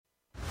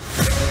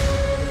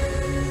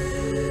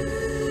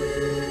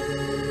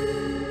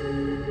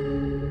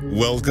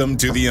Welcome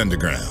to the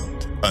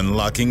Underground,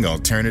 unlocking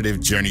alternative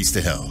journeys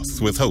to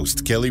health with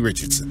host Kelly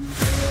Richardson.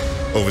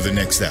 Over the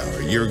next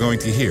hour, you're going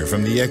to hear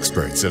from the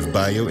experts of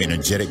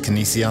Bio-Energetic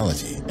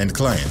Kinesiology and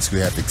clients who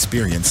have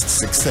experienced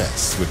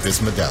success with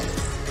this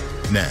modality.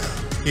 Now,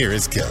 here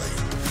is Kelly.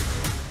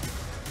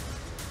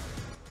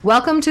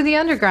 Welcome to the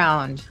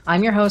Underground.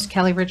 I'm your host,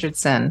 Kelly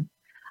Richardson.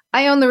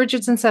 I own the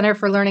Richardson Center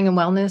for Learning and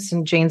Wellness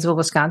in Janesville,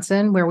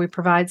 Wisconsin, where we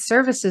provide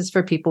services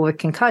for people with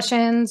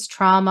concussions,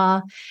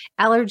 trauma,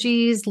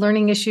 allergies,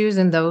 learning issues,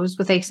 and those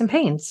with aches and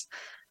pains.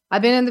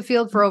 I've been in the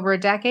field for over a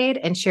decade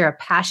and share a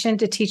passion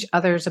to teach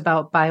others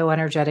about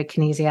bioenergetic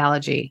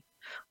kinesiology.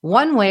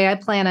 One way I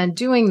plan on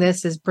doing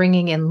this is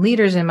bringing in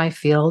leaders in my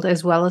field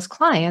as well as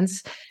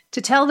clients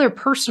to tell their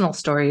personal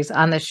stories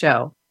on the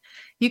show.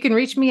 You can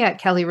reach me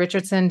at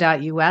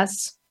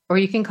kellyrichardson.us, or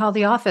you can call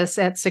the office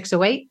at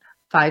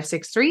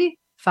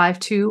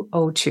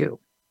 608-563-5202.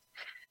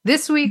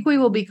 This week,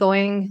 we're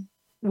going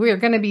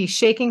to be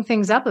shaking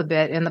things up a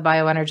bit in the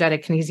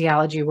bioenergetic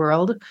kinesiology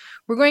world.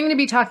 We're going to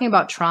be talking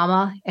about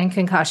trauma and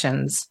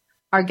concussions.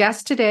 Our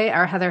guests today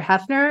are Heather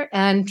Haffener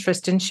and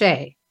Tristan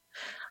Shea.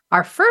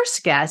 Our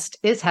first guest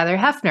is Heather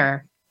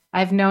Haffener.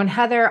 I've known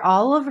Heather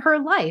all of her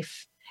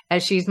life,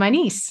 as she's my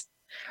niece.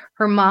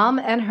 Her mom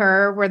and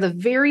her were the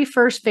very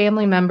first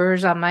family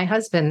members on my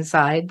husband's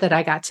side that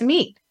I got to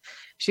meet.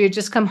 She had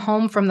just come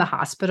home from the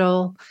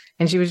hospital,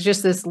 and she was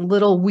just this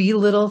wee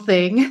little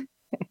thing.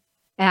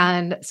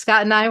 And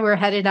Scott and I were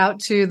headed out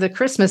to the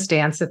Christmas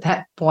dance at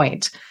that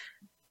point.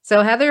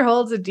 So Heather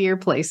holds a dear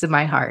place in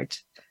my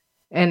heart.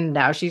 And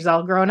now she's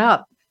all grown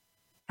up.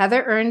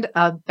 Heather earned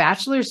a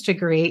bachelor's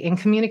degree in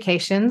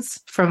communications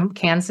from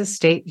Kansas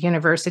State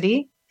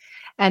University.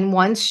 And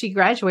once she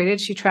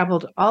graduated, she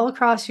traveled all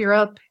across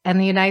Europe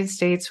and the United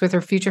States with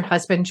her future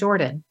husband,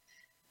 Jordan.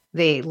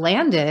 They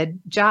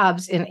landed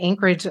jobs in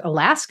Anchorage,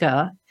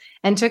 Alaska,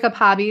 and took up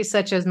hobbies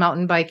such as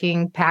mountain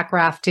biking, pack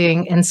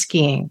rafting, and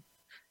skiing.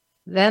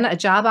 Then a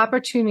job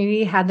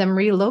opportunity had them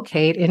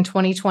relocate in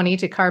 2020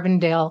 to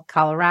Carbondale,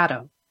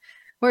 Colorado,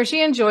 where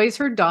she enjoys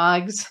her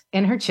dogs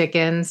and her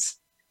chickens.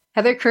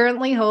 Heather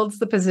currently holds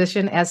the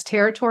position as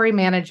territory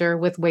manager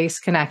with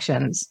Waste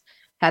Connections.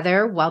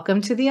 Heather, welcome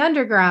to the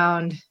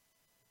Underground.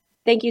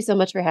 Thank you so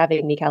much for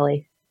having me,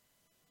 Kelly.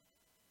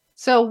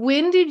 So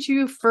when did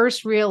you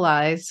first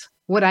realize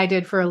what I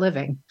did for a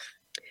living?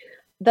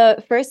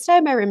 The first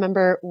time I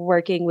remember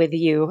working with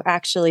you,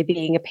 actually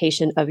being a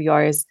patient of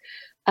yours,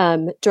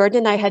 Jordan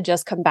and I had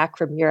just come back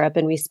from Europe,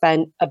 and we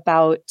spent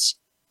about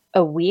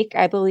a week,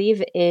 I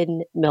believe,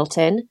 in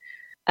Milton.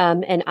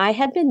 And I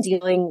had been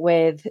dealing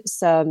with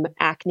some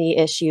acne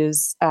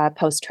issues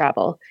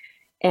post-travel.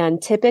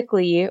 And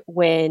typically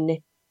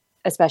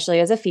especially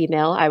as a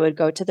female, I would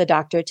go to the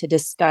doctor to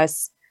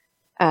discuss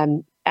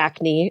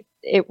acne.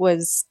 It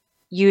was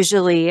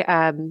usually,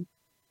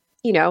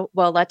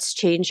 let's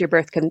change your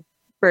birth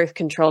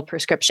control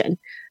prescription.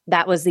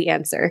 That was the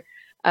answer.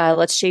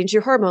 Let's change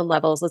your hormone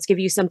levels. Let's give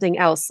you something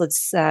else.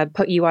 Let's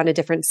put you on a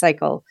different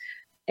cycle.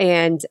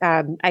 And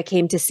I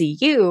came to see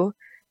you,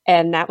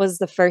 and that was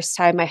the first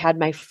time I had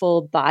my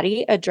full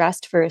body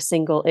addressed for a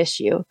single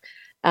issue.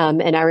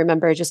 And I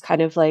remember just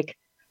kind of like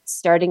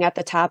starting at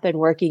the top and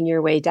working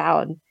your way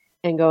down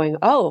and going,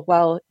 oh,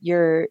 well,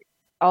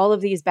 all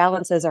of these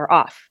balances are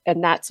off,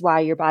 and that's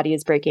why your body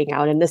is breaking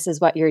out, and this is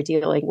what you're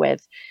dealing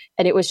with.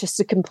 And it was just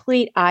a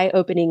complete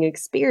eye-opening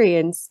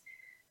experience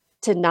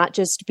to not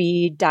just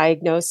be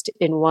diagnosed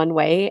in one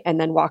way and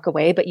then walk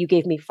away, but you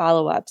gave me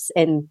follow-ups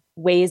and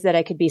ways that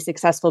I could be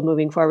successful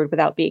moving forward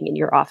without being in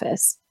your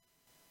office.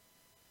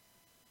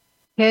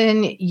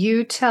 Can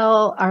you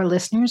tell our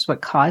listeners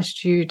what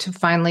caused you to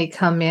finally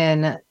come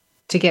in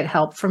to get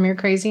help from your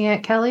crazy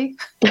Aunt Kelly?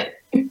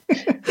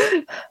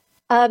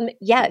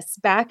 Yes,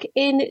 back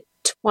in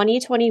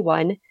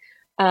 2021,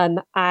 I'm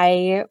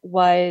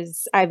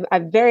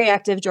very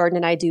active. Jordan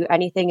and I do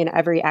anything and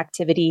every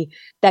activity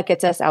that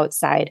gets us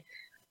outside.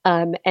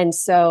 And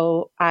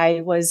so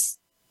I was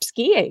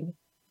skiing,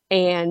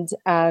 and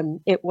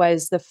it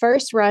was the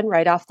first run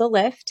right off the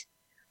lift.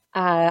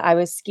 I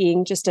was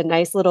skiing just a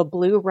nice little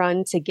blue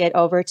run to get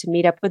over to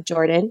meet up with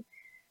Jordan.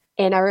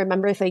 And I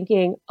remember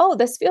thinking, oh,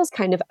 this feels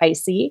kind of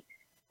icy.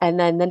 And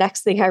then the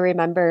next thing I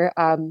remember,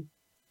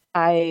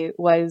 I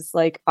was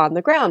like on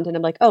the ground, and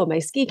I'm like, oh, my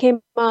ski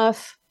came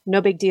off. No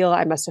big deal.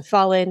 I must have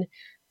fallen,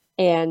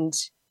 and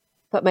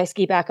put my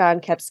ski back on,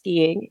 kept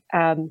skiing,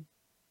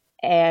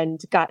 and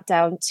got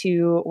down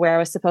to where I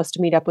was supposed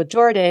to meet up with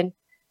Jordan.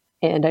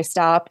 And I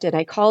stopped and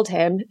I called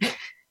him.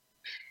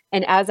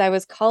 And as I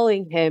was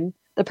calling him,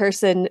 the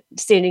person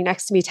standing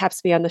next to me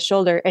taps me on the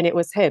shoulder, and it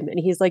was him. And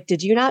he's like,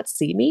 did you not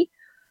see me?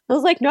 I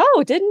was like, no,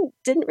 didn't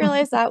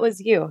realize that was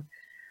you.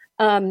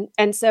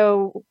 And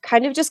so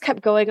kind of just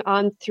kept going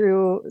on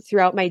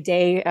throughout my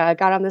day,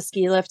 got on the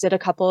ski lift, did a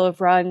couple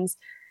of runs.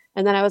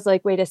 And then I was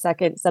like, wait a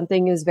second,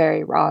 something is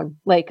very wrong.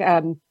 Like,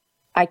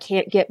 I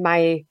can't get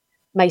my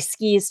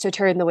skis to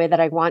turn the way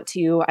that I want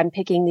to. I'm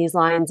picking these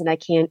lines and I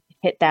can't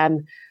hit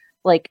them.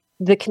 Like,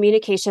 the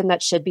communication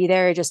that should be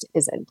there just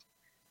isn't.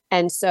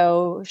 And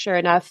so sure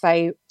enough,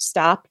 I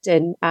stopped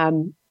and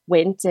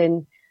went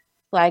and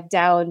flagged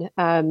down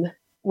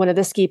one of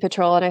the ski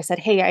patrol. And I said,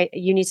 hey,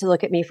 you need to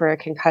look at me for a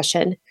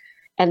concussion.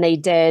 And they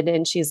did.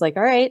 And she's like,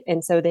 all right.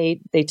 And so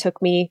they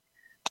took me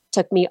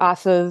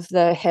off of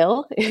the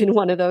hill in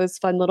one of those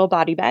fun little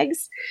body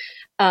bags.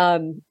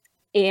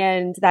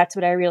 And that's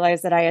when I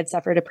realized that I had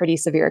suffered a pretty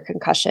severe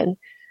concussion.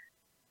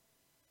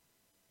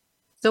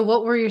 So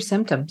what were your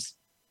symptoms?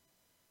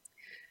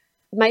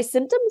 My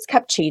symptoms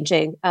kept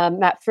changing.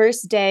 That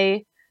first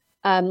day,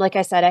 like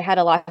I said, I had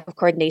a lack of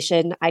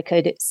coordination. I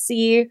could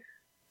see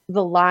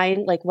the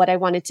line, like what I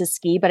wanted to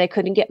ski, but I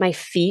couldn't get my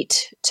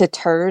feet to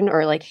turn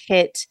or like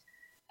hit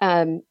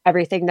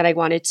everything that I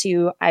wanted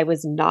to. I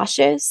was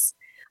nauseous.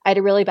 I had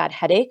a really bad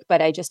headache,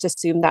 but I just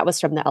assumed that was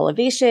from the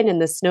elevation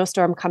and the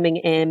snowstorm coming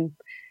in.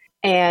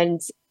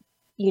 And,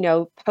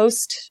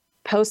 post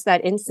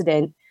that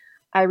incident,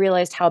 I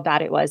realized how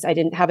bad it was. I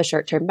didn't have a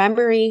short-term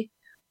memory.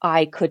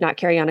 I could not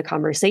carry on a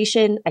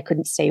conversation. I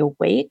couldn't stay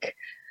awake.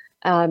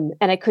 And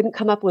I couldn't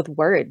come up with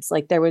words.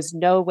 Like there was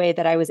no way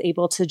that I was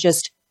able to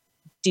just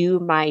do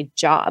my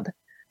job.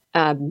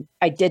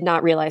 I did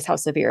not realize how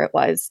severe it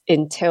was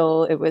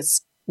until it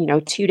was,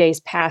 2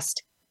 days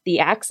past the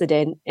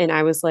accident. And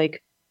I was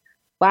like,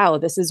 wow,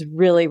 this is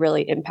really,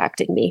 really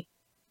impacting me.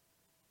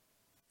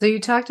 So you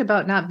talked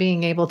about not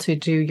being able to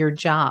do your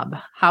job.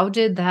 How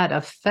did that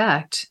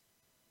affect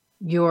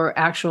your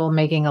actual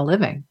making a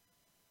living?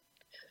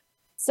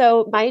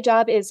 So my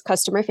job is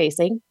customer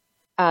facing.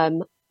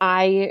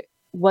 I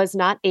was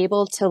not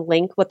able to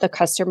link what the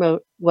customer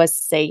was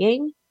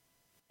saying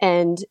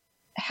and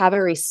have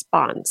a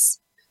response.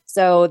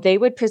 So they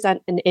would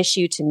present an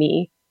issue to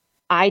me.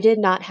 I did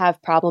not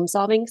have problem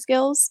solving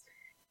skills,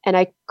 and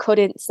I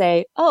couldn't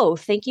say, oh,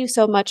 thank you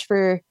so much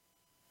for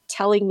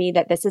telling me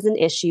that this is an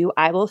issue.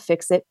 I will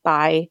fix it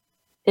by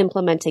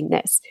implementing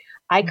this.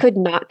 I could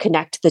not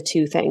connect the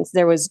two things.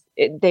 They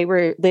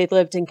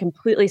lived in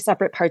completely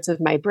separate parts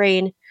of my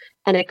brain,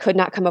 and I could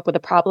not come up with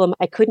a problem.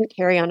 I couldn't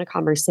carry on a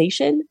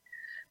conversation.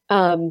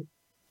 And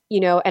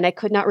I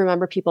could not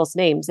remember people's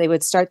names. They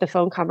would start the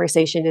phone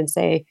conversation and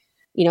say,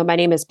 my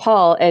name is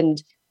Paul.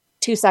 And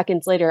 2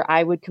 seconds later,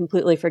 I would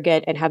completely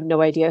forget and have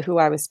no idea who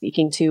I was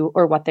speaking to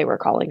or what they were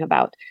calling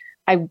about.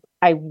 I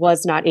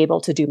was not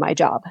able to do my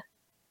job.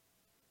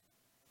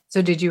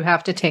 So did you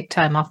have to take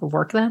time off of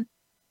work then?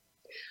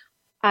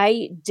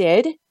 I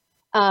did.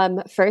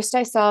 First,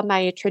 I saw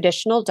my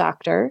traditional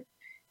doctor,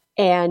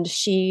 and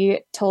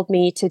she told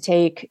me to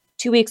take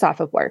 2 weeks off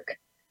of work.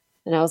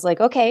 And I was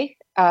like, okay.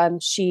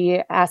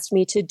 She asked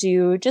me to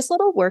do just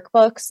little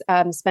workbooks,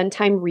 spend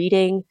time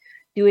reading,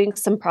 doing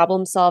some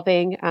problem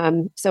solving.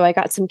 So I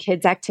got some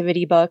kids'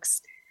 activity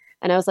books,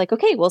 and I was like,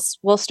 okay,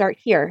 we'll start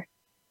here.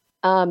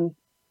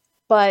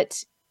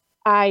 But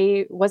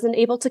I wasn't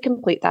able to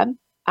complete them.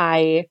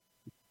 I,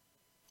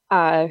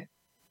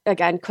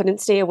 again, couldn't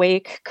stay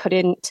awake,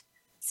 couldn't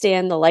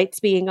stand the lights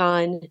being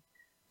on.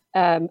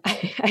 I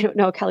don't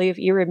know, Kelly, if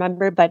you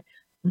remember, but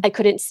I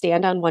couldn't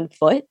stand on one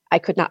foot. I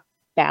could not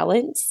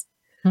balance.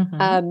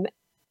 Mm-hmm.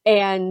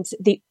 And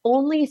the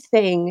only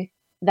thing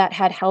that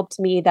had helped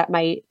me that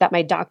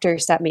my doctor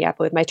set me up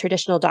with, my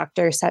traditional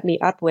doctor set me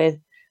up with,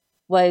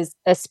 was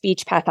a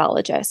speech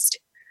pathologist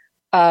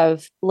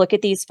of look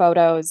at these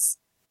photos.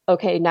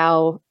 Okay,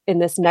 now in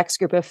this next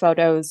group of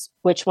photos,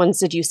 which ones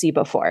did you see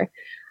before?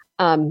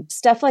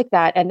 Stuff like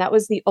that. And that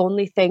was the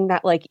only thing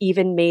that like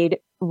even made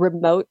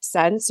remote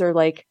sense, or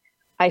like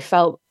I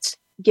felt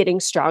getting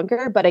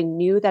stronger, but I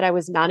knew that I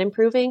was not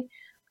improving.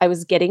 I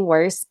was getting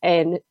worse,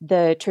 and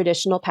the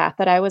traditional path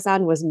that I was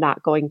on was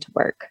not going to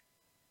work.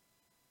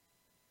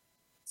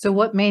 So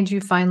what made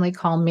you finally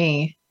call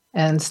me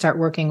and start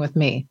working with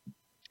me?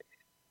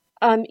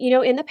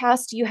 In the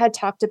past, you had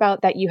talked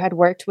about that you had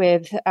worked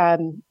with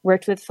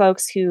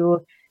folks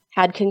who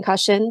had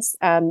concussions.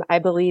 I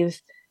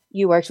believe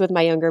you worked with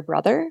my younger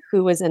brother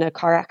who was in a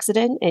car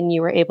accident, and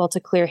you were able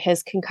to clear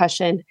his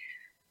concussion.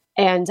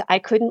 And I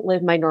couldn't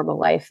live my normal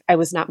life. I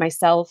was not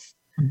myself.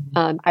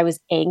 Mm-hmm. I was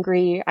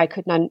angry. I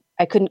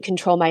couldn't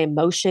control my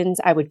emotions.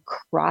 I would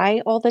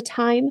cry all the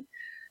time.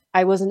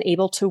 I wasn't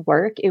able to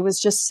work. It was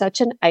just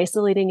such an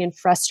isolating and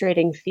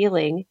frustrating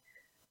feeling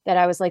that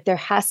I was like, there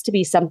has to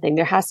be something.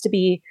 There has to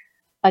be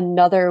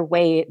another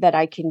way that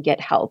I can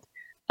get help.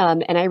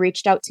 And I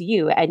reached out to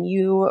you, and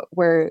you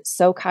were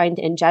so kind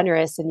and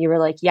generous. And you were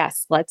like,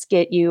 yes, let's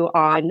get you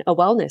on a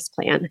wellness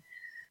plan.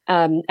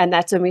 And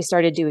that's when we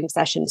started doing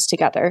sessions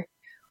together.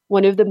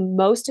 One of the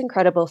most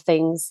incredible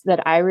things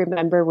that I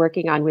remember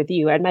working on with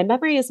you, and my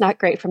memory is not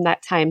great from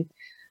that time,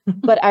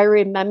 but I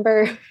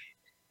remember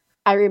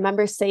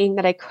saying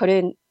that I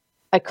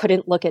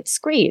couldn't look at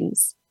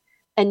screens.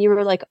 And you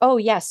were like, oh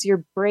yes,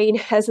 your brain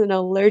has an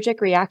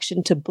allergic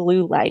reaction to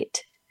blue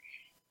light.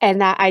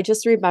 And that I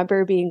just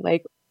remember being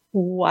like,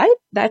 what?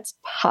 That's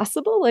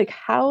possible? Like,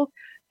 how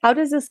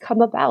does this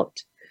come about?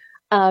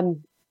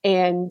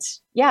 And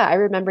yeah, I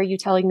remember you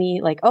telling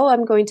me like, oh,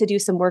 I'm going to do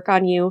some work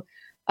on you.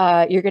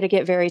 You're going to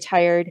get very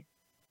tired.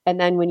 And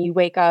then when you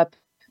wake up,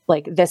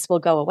 like this will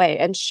go away.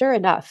 And sure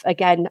enough,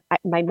 again,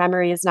 my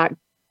memory is not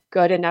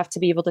good enough to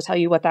be able to tell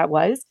you what that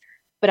was.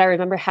 But I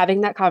remember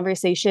having that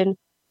conversation,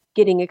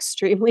 getting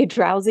extremely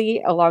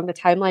drowsy along the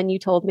timeline you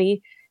told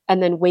me,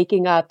 and then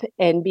waking up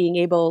and being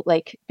able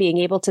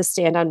to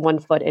stand on one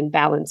foot and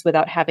balance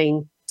without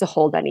having to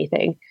hold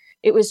anything.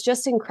 It was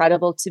just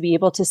incredible to be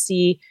able to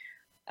see,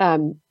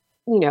 to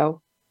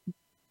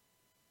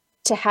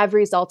have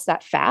results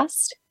that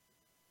fast,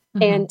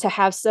 and to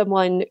have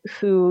someone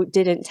who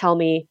didn't tell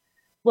me,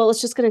 well,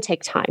 it's just going to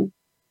take time,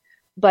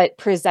 but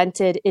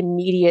presented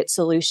immediate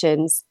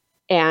solutions.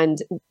 And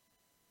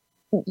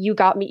you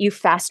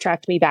fast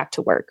tracked me back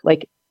to work.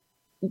 Like,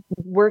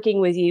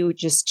 working with you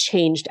just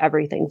changed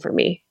everything for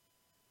me.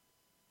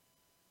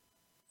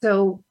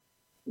 So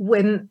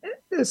when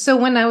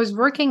I was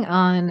working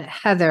on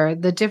Heather,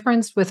 the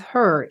difference with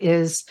her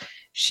is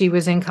she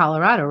was in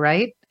Colorado,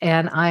 right?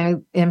 And I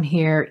am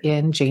here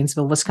in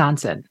Janesville,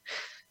 Wisconsin.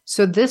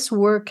 So this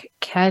work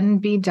can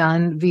be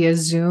done via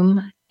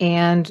Zoom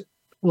and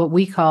what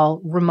we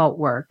call remote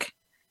work.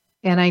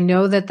 And I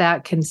know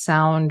that can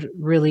sound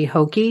really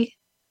hokey,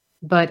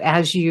 but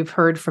as you've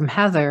heard from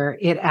Heather,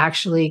 it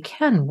actually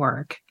can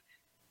work.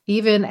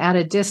 Even at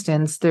a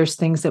distance, there's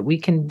things that we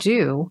can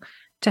do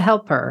to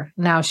help her.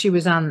 Now, she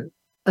was on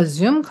a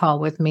Zoom call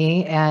with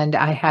me, and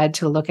I had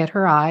to look at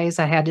her eyes.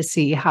 I had to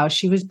see how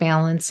she was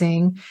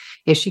balancing,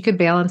 if she could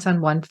balance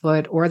on one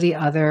foot or the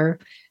other.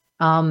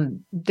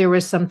 There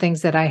was some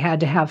things that I had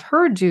to have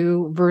her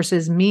do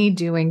versus me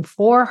doing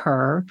for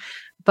her,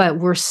 but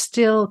we're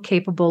still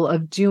capable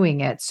of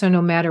doing it. So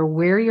no matter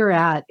where you're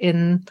at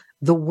in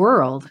the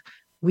world,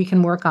 we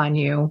can work on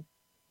you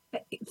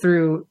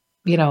through,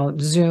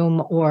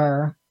 Zoom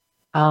or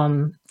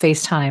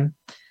FaceTime.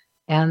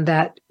 And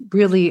that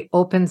really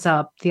opens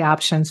up the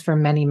options for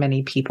many,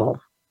 many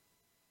people.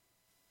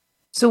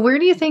 So where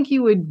do you think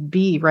you would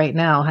be right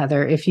now,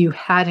 Heather, if you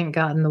hadn't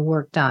gotten the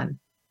work done?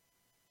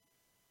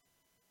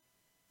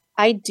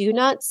 I do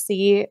not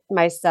see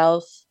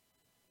myself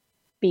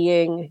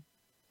being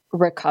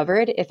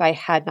recovered if I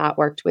had not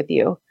worked with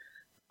you.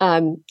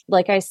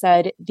 Like I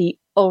said, the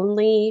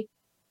only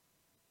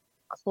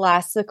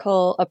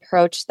classical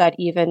approach that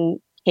even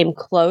came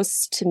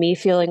close to me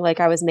feeling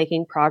like I was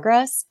making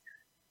progress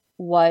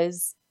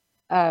was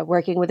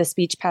working with a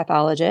speech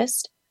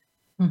pathologist.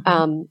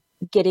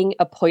 Getting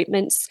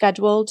appointments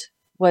scheduled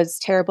was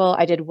terrible.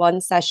 I did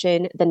one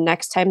session. The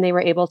next time they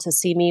were able to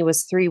see me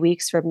was 3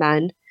 weeks from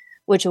then,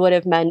 which would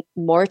have meant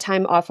more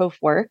time off of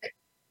work.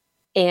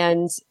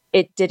 And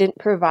it didn't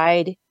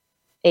provide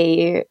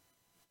a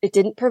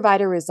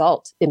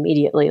result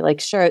immediately. Like,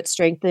 sure, it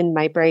strengthened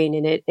my brain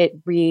and it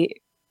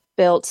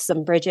rebuilt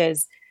some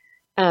bridges.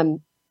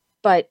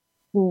 But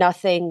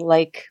nothing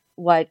like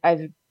what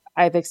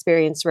I've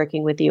experienced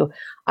working with you.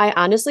 I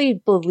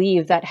honestly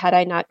believe that had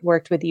I not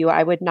worked with you,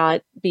 I would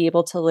not be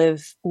able to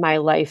live my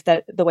life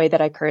the way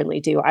that I currently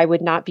do. I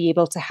would not be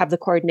able to have the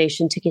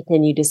coordination to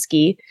continue to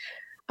ski.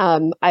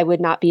 I would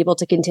not be able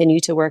to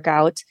continue to work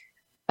out.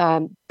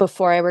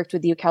 Before I worked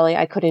with you, Kelly,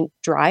 I couldn't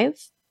drive.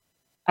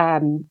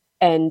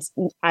 And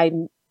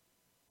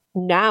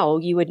now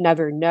you would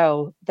never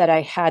know that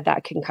I had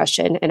that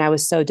concussion and I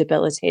was so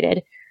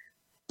debilitated.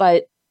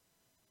 But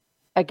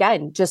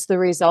again, just the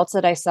results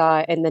that I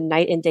saw and the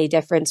night and day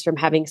difference from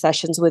having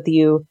sessions with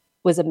you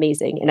was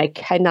amazing. And I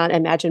cannot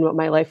imagine what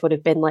my life would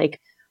have been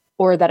like,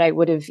 or that I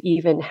would have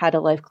even had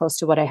a life close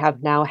to what I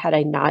have now had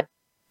I not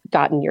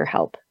gotten your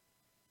help.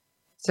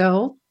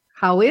 So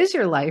how is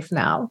your life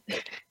now?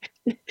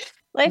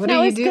 Life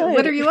now is good.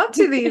 What are you up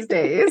to these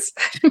days?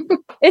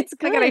 It's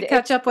good. I got to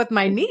catch up with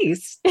my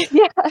niece.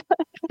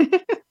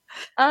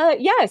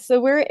 Yeah.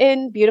 So we're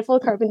in beautiful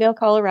Carbondale,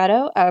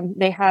 Colorado.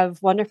 They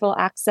have wonderful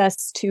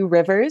access to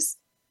rivers.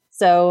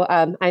 So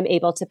I'm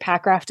able to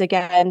pack raft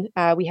again.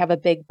 We have a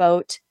big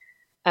boat.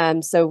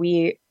 So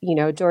we,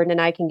 Jordan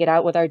and I can get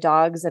out with our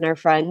dogs and our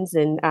friends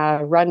and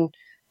run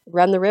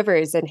the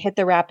rivers and hit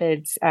the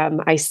rapids.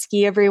 I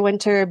ski every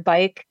winter,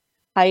 bike,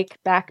 hike,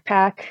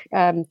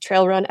 backpack,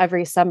 trail run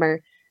every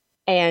summer.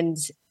 And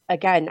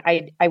again,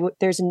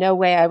 there's no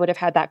way I would have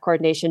had that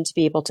coordination to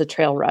be able to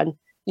trail run,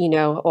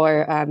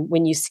 or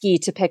when you ski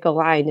to pick a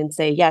line and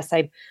say, yes,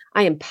 I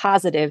am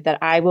positive that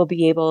I will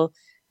be able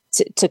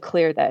to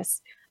clear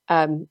this.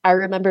 I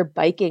remember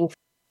biking.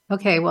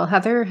 Okay. Well,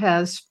 Heather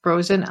has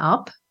frozen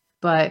up,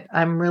 but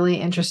I'm really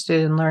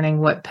interested in learning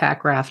what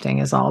pack rafting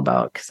is all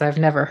about because I've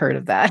never heard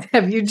of that.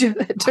 Have you,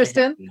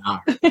 Tristan?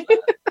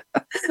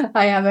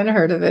 I haven't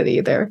heard of it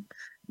either.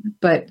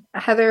 But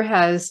Heather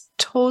has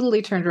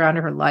totally turned around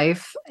her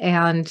life,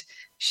 and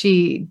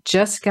she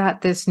just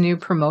got this new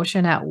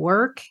promotion at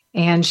work,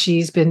 and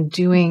she's been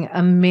doing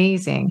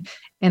amazing.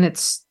 And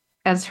it's,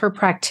 as her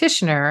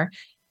practitioner,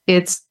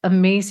 it's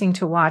amazing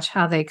to watch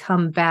how they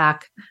come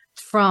back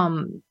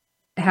from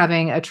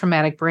having a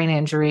traumatic brain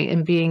injury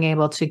and being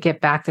able to get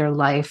back their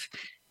life,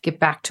 get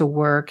back to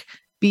work,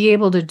 be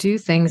able to do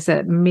things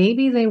that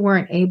maybe they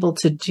weren't able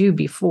to do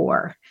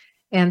before.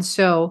 And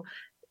so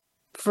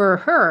for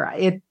her,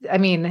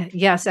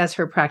 yes, as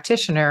her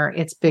practitioner,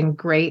 it's been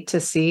great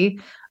to see,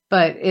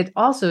 But it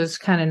also is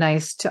kind of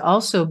nice to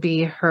also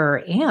be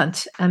her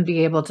aunt and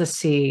be able to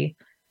see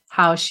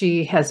how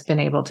she has been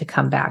able to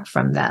come back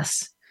from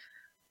this.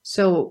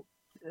 So,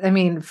 I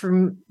mean,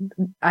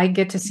 I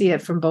get to see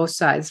it from both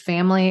sides,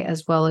 family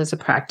as well as a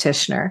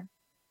practitioner.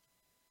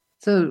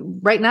 So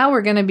right now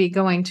we're going to be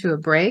going to a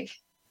break.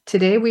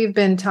 Today we've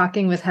been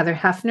talking with Heather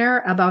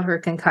Haffener about her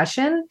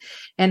concussion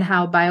and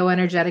how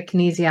bioenergetic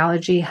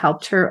kinesiology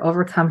helped her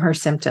overcome her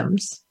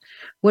symptoms.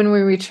 When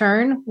we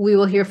return, we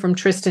will hear from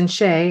Tristan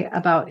Shea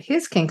about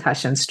his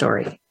concussion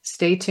story.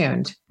 Stay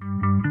tuned.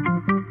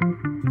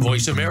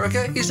 Voice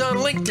America is on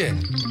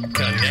LinkedIn.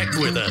 Connect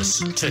with us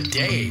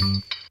today.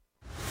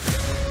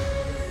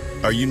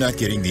 Are you not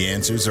getting the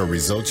answers or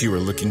results you are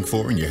looking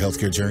for in your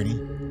healthcare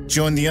journey?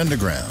 Join the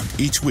Underground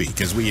each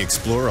week as we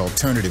explore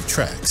alternative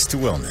tracks to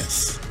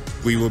wellness.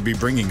 We will be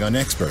bringing on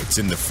experts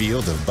in the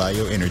field of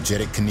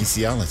bioenergetic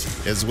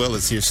kinesiology, as well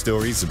as hear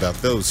stories about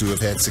those who have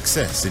had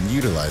success in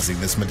utilizing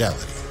this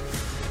modality.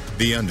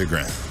 The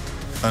Underground,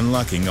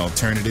 unlocking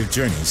alternative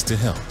journeys to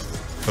health.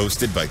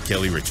 Hosted by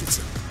Kelly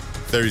Richardson.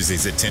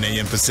 Thursdays at 10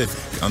 a.m.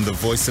 Pacific on the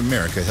Voice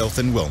America Health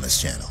and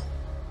Wellness Channel.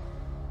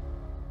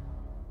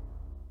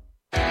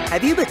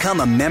 Have you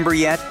become a member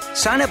yet?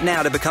 Sign up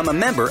now to become a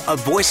member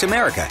of Voice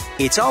America.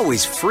 It's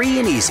always free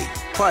and easy.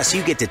 Plus,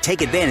 you get to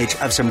take advantage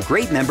of some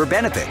great member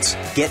benefits.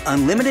 Get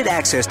unlimited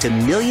access to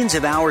millions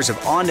of hours of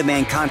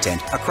on-demand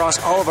content across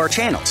all of our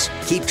channels.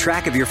 Keep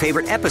track of your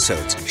favorite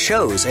episodes,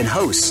 shows, and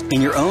hosts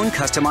in your own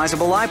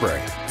customizable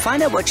library.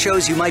 Find out what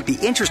shows you might be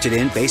interested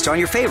in based on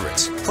your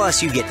favorites.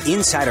 Plus, you get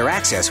insider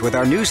access with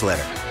our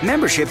newsletter.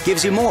 Membership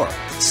gives you more.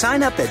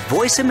 Sign up at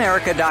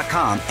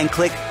voiceamerica.com and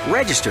click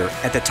register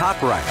at the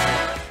top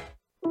right.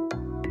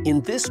 In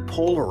this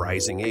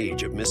polarizing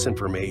age of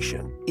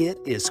misinformation, it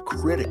is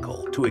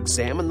critical to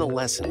examine the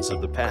lessons of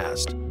the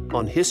past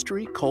on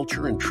history,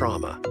 culture, and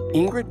trauma.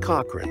 Ingrid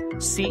Cochran,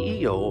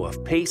 CEO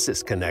of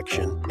PACES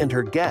Connection, and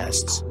her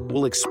guests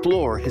will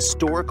explore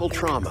historical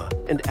trauma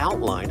and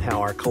outline how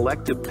our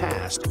collective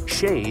past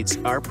shades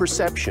our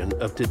perception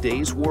of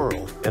today's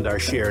world and our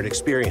shared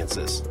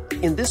experiences.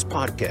 In this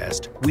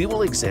podcast, we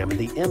will examine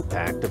the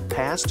impact of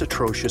past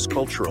atrocious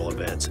cultural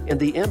events and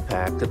the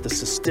impact of the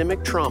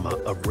systemic trauma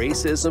of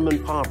racism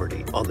and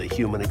poverty on the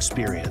human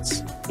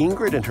experience.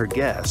 Ingrid and her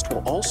guest will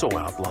also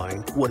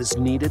outline what is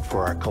needed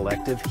for our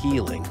collective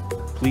healing.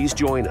 Please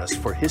join us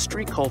for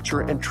History,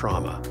 Culture, and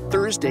Trauma,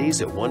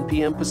 Thursdays at 1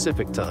 p.m.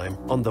 Pacific Time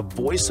on the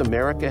Voice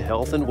America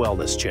Health and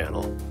Wellness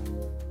Channel.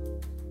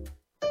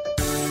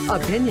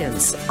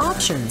 Opinions,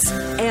 options,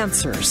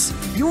 answers.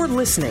 You're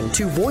listening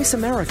to Voice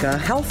America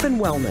Health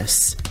and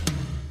Wellness.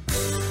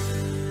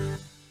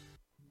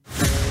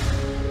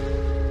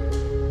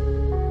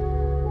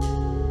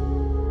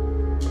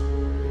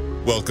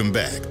 Welcome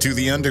back to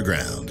The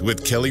Underground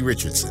with Kelly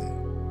Richardson.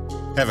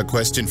 Have a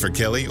question for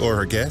Kelly or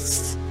her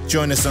guests?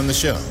 Join us on the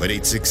show at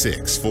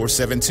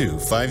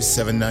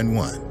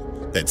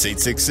 866-472-5791. That's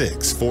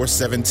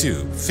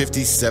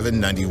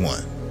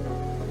 866-472-5791.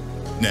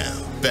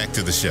 Now, back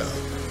to the show.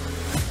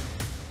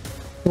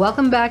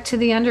 Welcome back to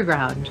The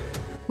Underground.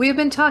 We have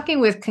been talking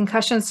with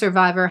concussion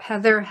survivor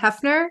Heather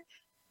Haffener,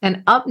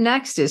 and up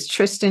next is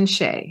Tristan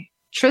Shea.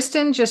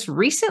 Tristan just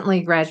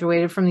recently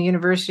graduated from the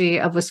University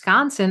of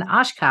Wisconsin,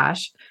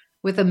 Oshkosh,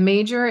 with a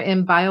major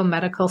in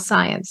biomedical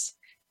science.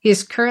 He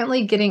is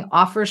currently getting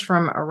offers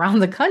from around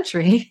the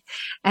country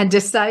and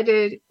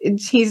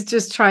he's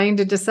just trying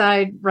to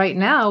decide right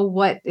now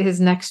what his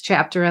next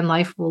chapter in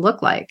life will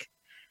look like.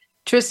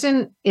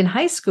 Tristan in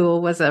high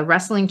school was a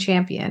wrestling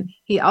champion.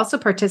 He also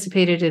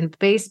participated in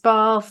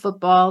baseball,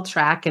 football,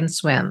 track, and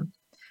swim.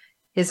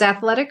 His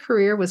athletic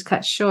career was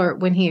cut short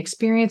when he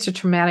experienced a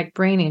traumatic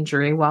brain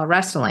injury while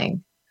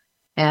wrestling.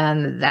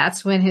 And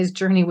that's when his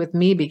journey with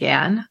me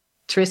began.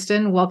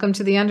 Tristan, welcome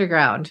to The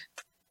Underground.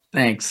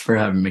 Thanks for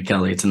having me,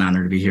 Kelly. It's an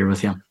honor to be here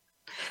with you.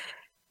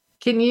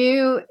 Can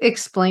you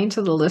explain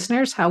to the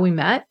listeners how we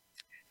met?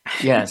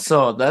 Yeah,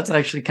 so that's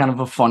actually kind of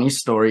a funny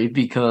story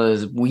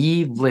because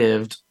we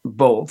lived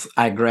both.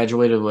 I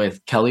graduated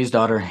with Kelly's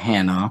daughter,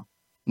 Hannah.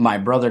 My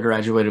brother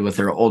graduated with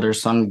her older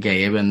son,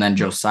 Gabe, and then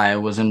Josiah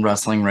was in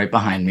wrestling right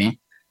behind me.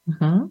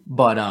 Mm-hmm.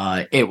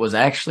 But it was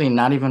actually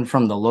not even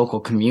from the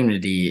local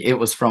community. It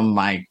was from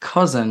my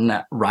cousin,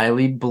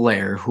 Riley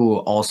Blair, who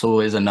also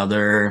is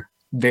another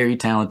very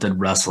talented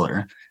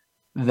wrestler,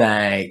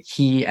 that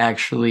he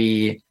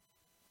actually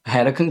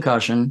had a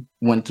concussion,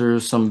 went through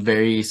some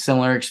very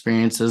similar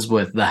experiences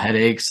with the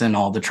headaches and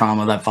all the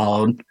trauma that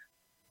followed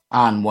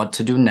on what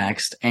to do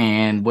next.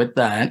 And with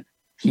that,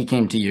 he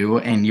came to you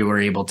and you were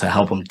able to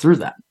help him through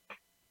that.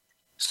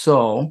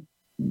 So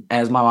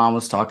as my mom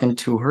was talking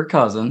to her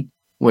cousin,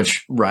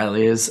 which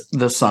Riley is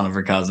the son of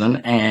her cousin,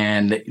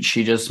 and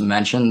she just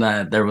mentioned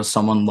that there was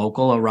someone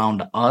local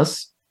around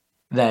us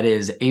that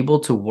is able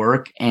to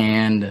work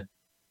and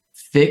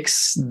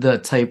fix the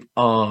type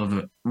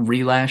of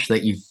relapse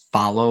that you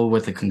follow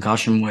with a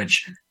concussion,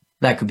 which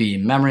that could be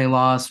memory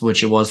loss,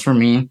 which it was for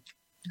me,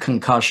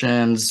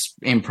 concussions,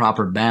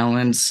 improper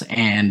balance,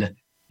 and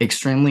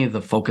extremely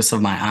the focus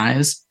of my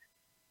eyes.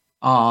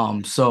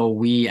 So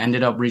we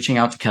ended up reaching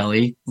out to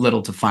Kelly,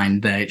 little to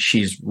find that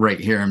she's right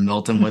here in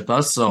Milton with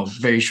us. So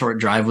very short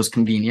drive was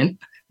convenient.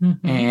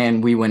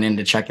 And we went in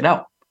to check it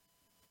out.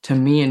 To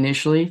me,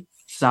 initially,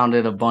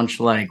 sounded a bunch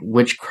like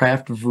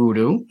witchcraft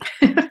voodoo.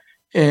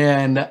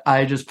 And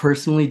I just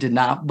personally did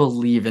not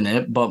believe in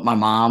it. But my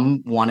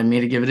mom wanted me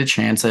to give it a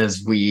chance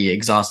as we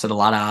exhausted a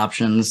lot of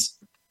options,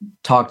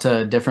 talked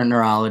to different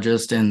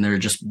neurologists, and there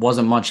just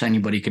wasn't much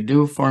anybody could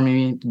do for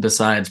me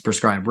besides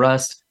prescribe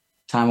rest,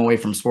 time away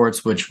from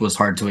sports, which was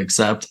hard to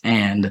accept,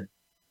 and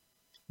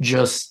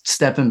just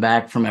stepping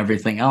back from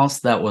everything else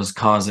that was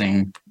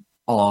causing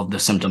all of the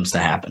symptoms to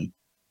happen.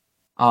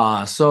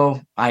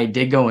 So I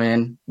did go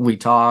in, we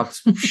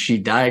talked, she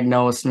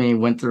diagnosed me,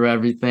 went through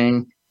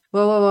everything.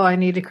 Whoa, I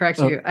need to correct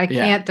you. I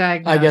can't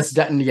diagnose. I guess,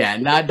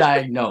 not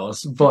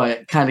diagnose,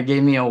 but kind of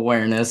gave me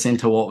awareness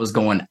into what was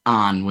going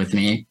on with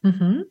me.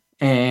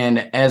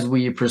 And as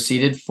we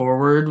proceeded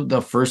forward,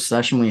 the first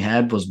session we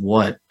had was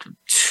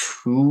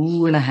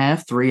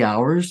 2.5, 3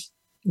 hours?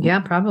 Yeah,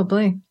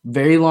 probably.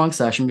 Very long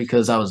session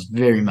because I was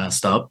very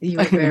messed up. You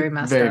were very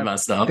messed very up.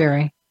 messed up.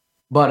 Very.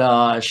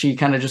 But she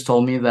kind of just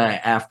told me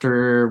that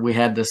after we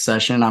had this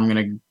session, I'm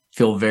going to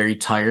feel very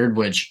tired,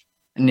 which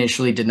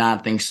initially did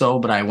not think so.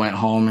 But I went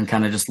home and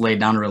kind of just laid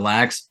down to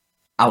relax.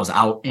 I was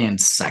out in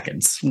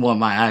seconds when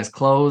my eyes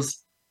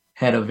closed,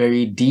 had a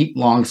very deep,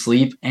 long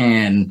sleep,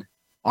 and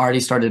already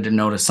started to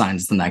notice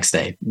signs the next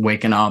day.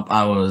 Waking up,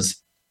 I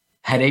was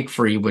headache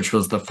free, which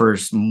was the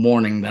first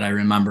morning that I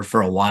remember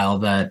for a while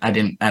that I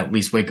didn't at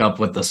least wake up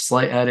with a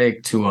slight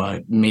headache to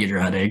a major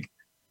headache.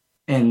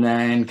 And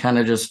then kind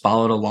of just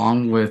followed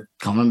along with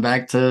coming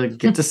back to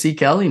get to see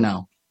Kelly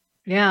now.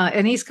 Yeah,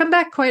 and he's come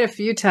back quite a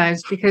few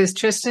times because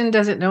Tristan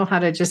doesn't know how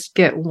to just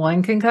get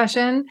one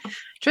concussion.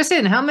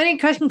 Tristan, how many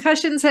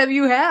concussions have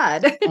you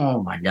had?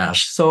 Oh my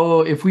gosh.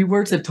 So if we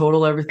were to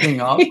total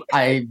everything up,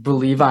 I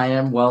believe I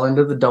am well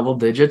into the double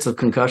digits of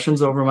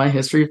concussions over my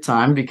history of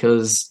time,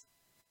 because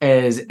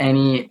as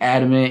any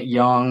adamant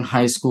young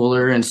high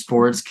schooler in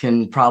sports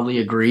can probably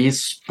agree,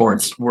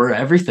 sports were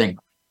everything.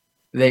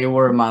 They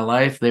were my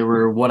life. They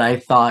were what I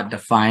thought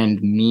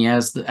defined me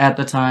as at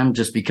the time,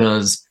 just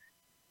because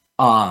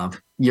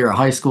you're a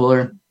high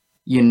schooler,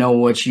 you know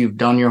what you've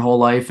done your whole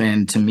life.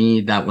 And to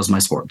me, that was my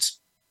sports.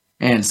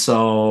 And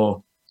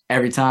so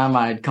every time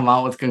I'd come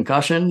out with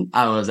concussion,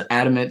 I was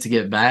adamant to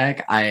get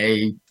back.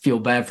 I feel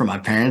bad for my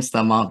parents, the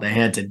amount they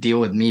had to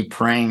deal with me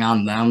praying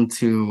on them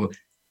to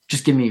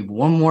just give me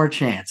one more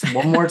chance,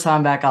 one more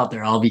time back out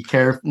there. I'll be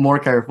more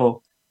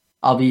careful.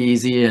 I'll be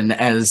easy. And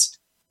as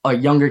a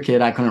younger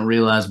kid, I couldn't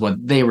realize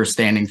what they were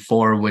standing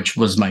for, which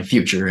was my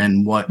future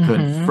and what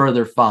could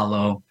further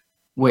follow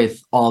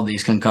with all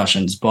these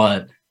concussions.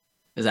 But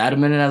as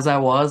adamant as I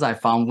was, I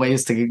found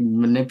ways to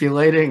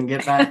manipulate it and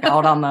get back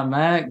out on the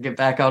mat, get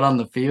back out on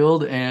the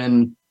field.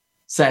 And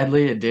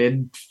sadly, it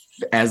did,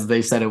 as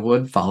they said it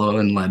would, follow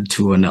and led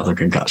to another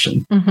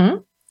concussion.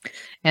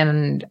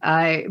 And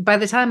by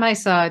the time I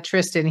saw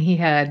Tristan, he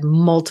had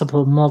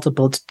multiple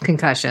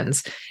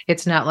concussions.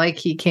 It's not like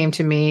he came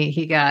to me,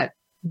 he got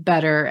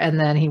better, and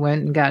then he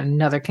went and got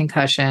another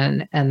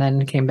concussion and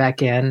then came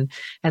back in,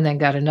 and then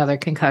got another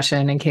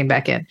concussion and came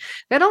back in.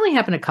 That only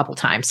happened a couple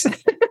times.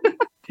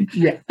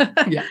 Yeah.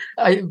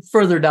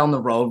 Further down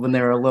the road when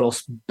they were a little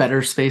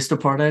better spaced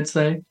apart, I'd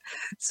say.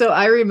 So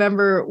I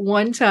remember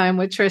one time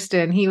with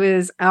Tristan, he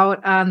was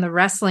out on the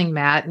wrestling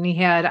mat and he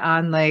had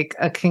on like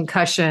a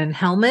concussion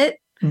helmet,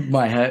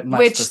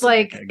 which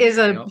like is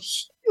a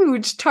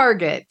huge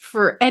target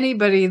for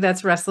anybody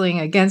that's wrestling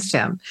against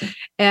him.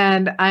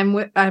 And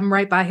I'm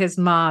right by his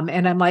mom,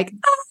 and I'm like,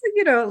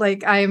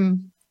 like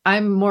I'm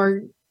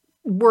more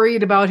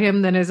worried about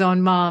him than his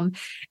own mom.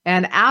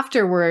 And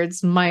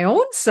afterwards, my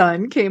own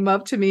son came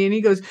up to me and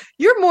he goes,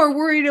 "You're more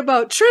worried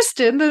about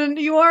Tristan than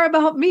you are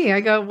about me."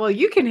 I go, "Well,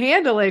 you can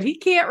handle it. He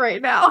can't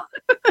right now."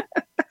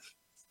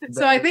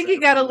 So I think he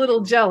got a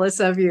little jealous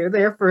of you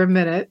there for a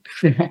minute.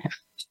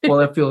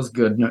 Well, it feels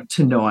good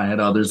to know I had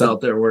others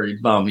out there worried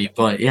about me.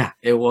 But yeah,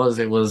 it was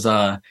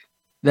the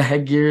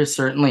headgear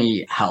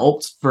certainly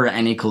helped for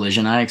any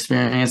collision I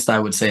experienced. I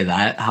would say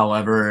that.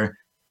 However,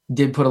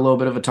 did put a little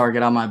bit of a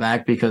target on my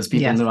back because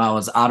people knew I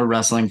was out of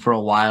wrestling for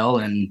a while,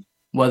 and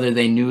whether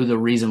they knew the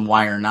reason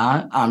why or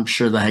not, I'm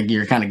sure the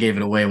headgear kind of gave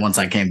it away once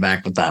I came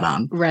back with that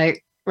on.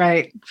 Right.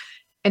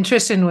 And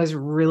Tristan was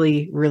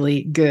really,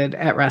 really good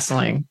at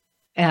wrestling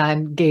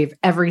and gave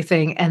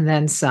everything and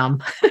then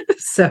some.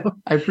 So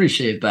I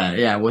appreciate that.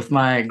 Yeah.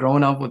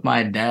 Growing up with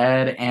my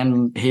dad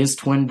and his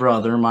twin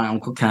brother, my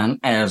Uncle Kent,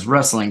 as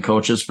wrestling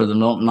coaches for the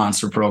Milton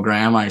Monster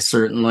program, I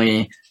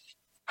certainly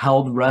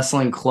held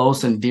wrestling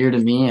close and dear to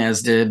me,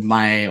 as did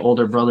my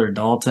older brother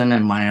Dalton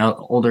and my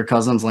older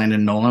cousins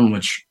Landon Nolan,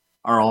 which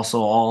are also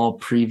all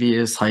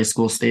previous high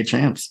school state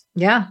champs.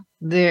 Yeah.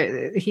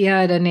 he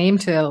had a name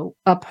to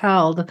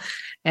upheld.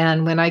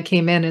 And when I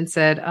came in and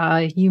said,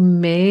 you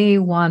may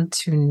want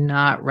to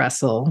not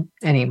wrestle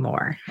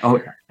anymore. Oh,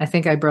 I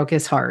think I broke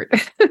his heart.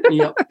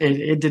 Yep.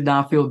 It did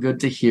not feel good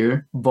to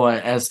hear.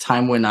 But as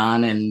time went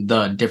on and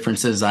the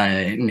differences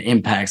and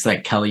impacts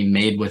that Kelly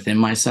made within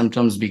my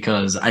symptoms,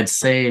 because I'd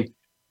say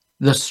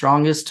the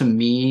strongest to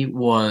me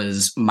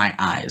was my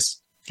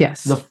eyes.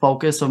 Yes. The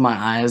focus of my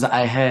eyes.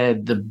 I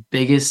had the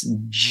biggest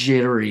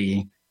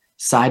jittery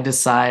side to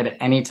side.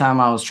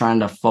 Anytime I was trying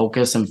to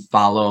focus and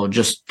follow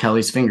just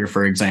Kelly's finger,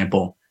 for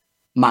example,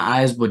 my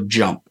eyes would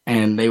jump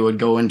and they would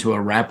go into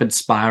a rapid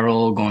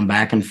spiral going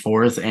back and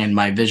forth. And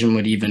my vision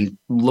would even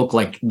look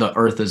like the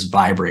earth is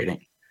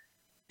vibrating.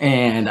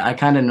 And I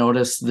kind of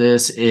noticed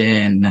this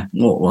in,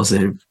 what was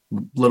it?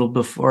 Little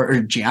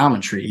before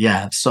geometry.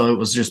 Yeah. So it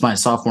was just my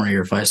sophomore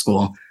year of high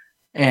school.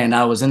 And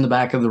I was in the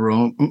back of the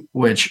room,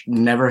 which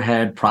never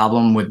had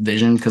problem with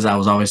vision because I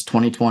was always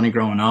 20/20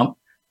 growing up.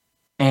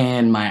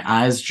 And my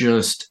eyes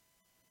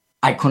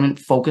I couldn't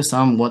focus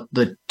on what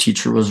the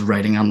teacher was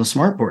writing on the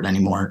smartboard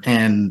anymore.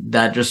 And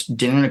that just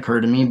didn't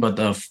occur to me. But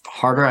the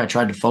harder I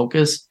tried to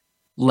focus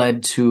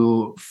led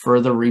to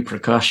further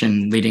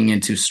repercussion leading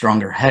into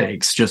stronger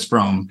headaches just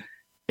from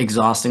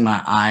exhausting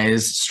my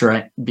eyes,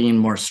 being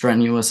more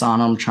strenuous on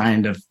them,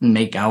 trying to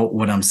make out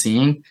what I'm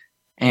seeing.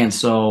 And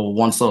so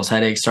once those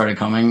headaches started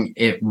coming,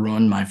 it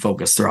ruined my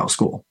focus throughout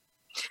school.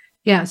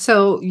 Yeah.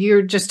 So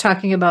you're just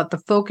talking about the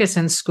focus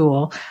in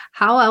school.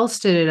 How else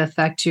did it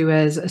affect you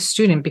as a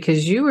student?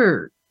 Because you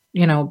were,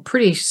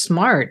 pretty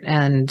smart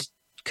and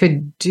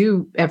could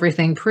do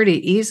everything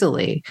pretty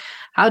easily.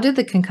 How did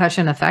the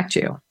concussion affect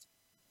you?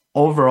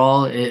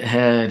 Overall, it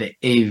had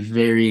a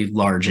very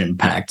large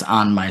impact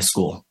on my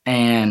school.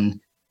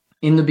 And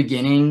in the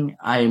beginning,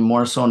 I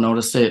more so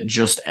noticed it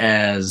just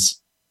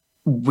as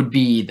would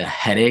be the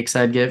headaches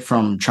I'd get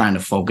from trying to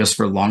focus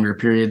for longer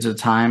periods of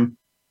time.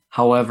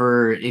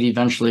 However, it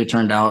eventually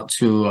turned out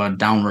to a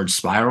downward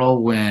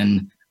spiral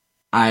when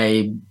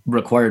I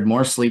required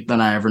more sleep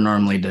than I ever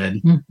normally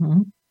did.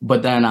 Mm-hmm.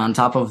 But then on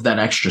top of that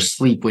extra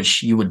sleep,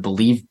 which you would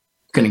believe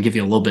going to give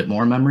you a little bit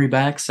more memory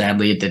back,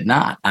 sadly, it did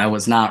not. I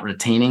was not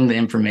retaining the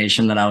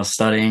information that I was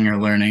studying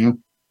or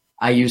learning.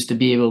 I used to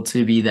be able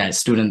to be that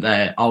student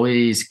that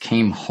always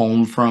came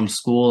home from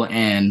school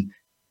and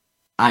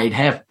I'd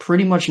have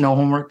pretty much no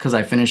homework because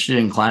I finished it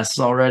in classes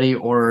already.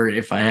 Or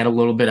if I had a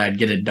little bit, I'd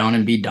get it done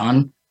and be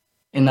done.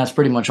 And that's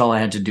pretty much all I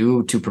had to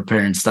do to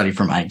prepare and study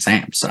for my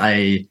exams.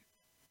 I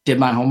did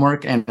my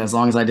homework, and as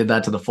long as I did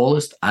that to the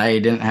fullest, I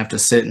didn't have to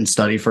sit and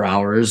study for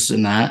hours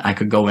and that. I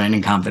could go in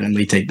and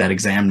confidently take that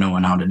exam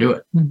knowing how to do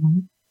it. Mm-hmm.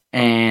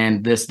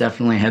 And this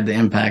definitely had the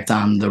impact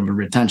on the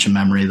retention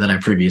memory that I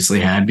previously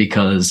had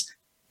because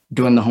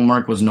doing the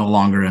homework was no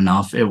longer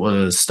enough. It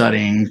was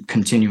studying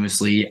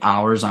continuously,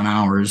 hours on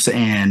hours,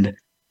 and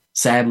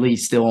sadly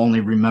still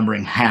only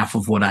remembering half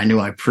of what I knew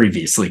I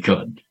previously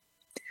could.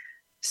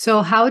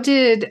 So how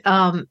did,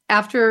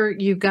 after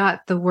you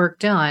got the work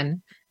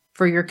done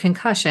for your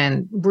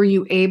concussion, were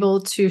you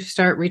able to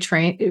start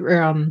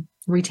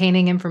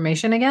retaining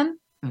information again?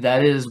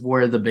 That is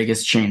where the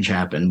biggest change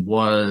happened.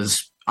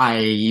 Was I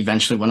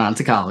eventually went on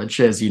to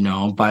college, as you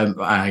know,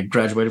 I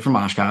graduated from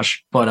Oshkosh.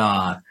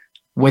 But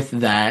with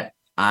that,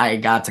 I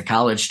got to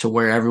college to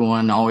where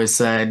everyone always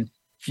said,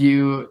 if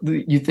you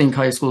think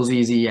high school is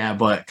easy, yeah,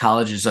 but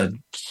college is a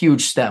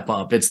huge step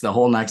up. It's the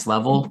whole next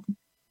level.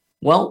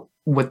 Well,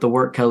 with the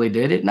work Kelly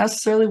did, it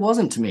necessarily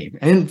wasn't to me.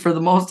 And for the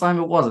most time,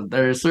 it wasn't.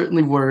 There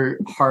certainly were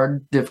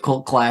hard,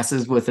 difficult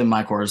classes within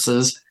my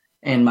courses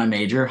and my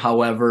major.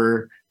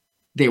 However,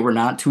 they were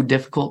not too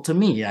difficult to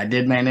me. I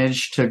did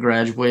manage to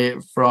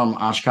graduate from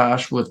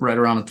Oshkosh with right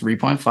around a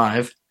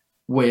 3.5,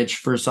 which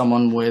for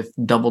someone with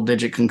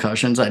double-digit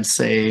concussions, I'd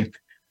say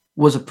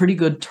was a pretty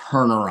good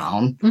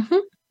turnaround. Mm-hmm.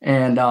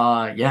 And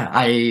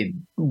I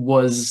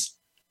was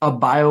a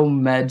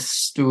biomed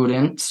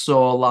student,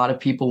 so a lot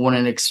of people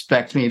wouldn't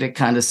expect me to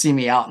kind of see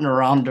me out and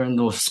around during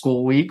the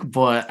school week,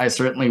 but I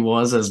certainly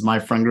was, as my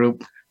friend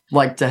group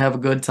liked to have a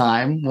good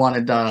time,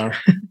 wanted to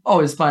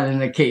always find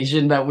an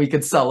occasion that we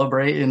could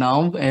celebrate,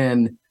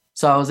 and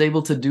so I was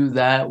able to do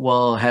that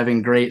while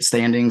having great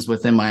standings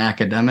within my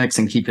academics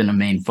and keeping a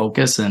main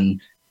focus,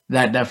 and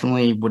that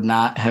definitely would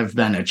not have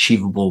been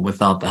achievable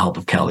without the help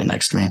of Kelly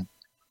next to me.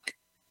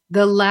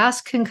 The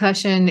last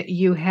concussion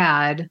you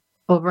had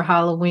over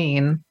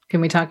Halloween.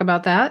 Can we talk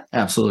about that?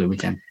 Absolutely, we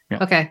can.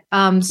 Yeah. Okay.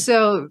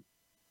 So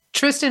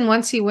Tristan,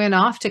 once he went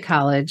off to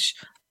college,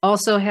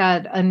 also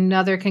had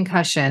another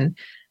concussion.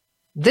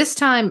 This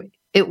time,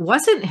 it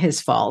wasn't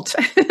his fault.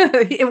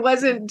 It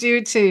wasn't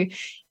due to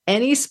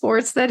any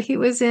sports that he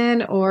was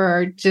in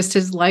or just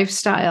his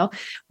lifestyle.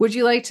 Would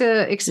you like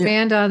to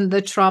expand on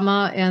the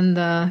trauma and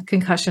the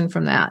concussion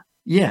from that?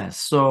 Yeah.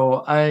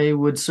 So I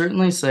would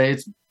certainly say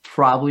it's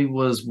probably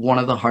was one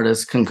of the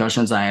hardest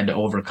concussions I had to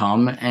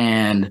overcome,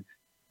 and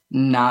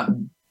not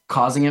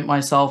causing it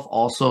myself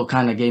also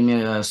kind of gave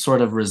me a sort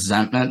of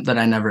resentment that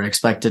I never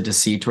expected to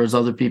see towards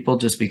other people,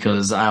 just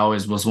because I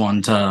always was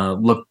one to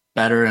look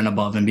better and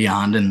above and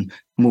beyond and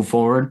move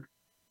forward.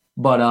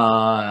 But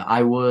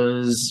I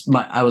was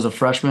a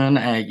freshman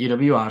at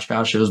UW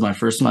Oshkosh. It was my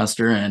first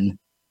semester, and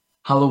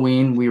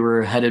Halloween we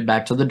were headed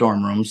back to the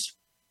dorm rooms.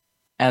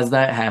 As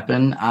that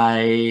happened,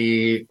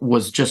 I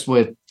was just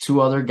with two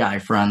other guy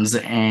friends,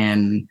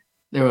 and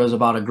there was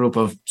about a group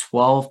of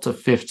 12 to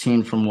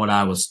 15 from what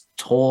I was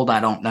told. I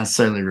don't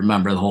necessarily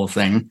remember the whole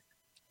thing,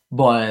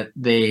 but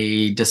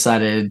they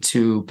decided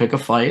to pick a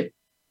fight,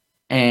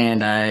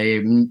 and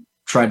I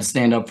tried to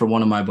stand up for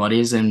one of my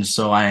buddies, and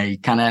so I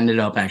kind of ended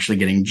up actually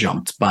getting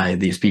jumped by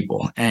these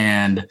people.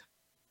 And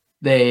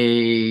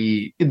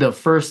the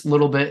first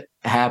little bit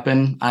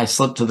happened, I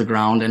slipped to the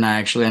ground, and I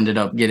actually ended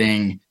up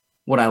getting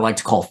what I like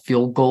to call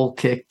field goal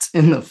kicked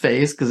in the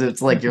face, because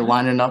it's like you're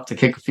lining up to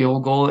kick a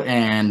field goal,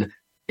 and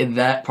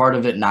that part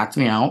of it knocked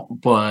me out.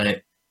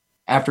 But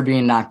after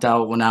being knocked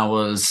out, when I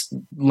was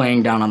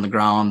laying down on the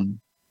ground,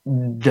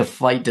 the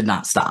fight did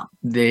not stop.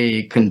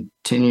 They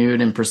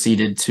continued and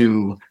proceeded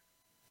to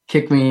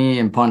kick me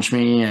and punch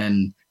me,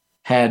 and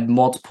had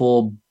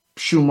multiple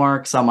shoe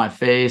marks on my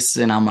face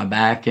and on my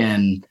back.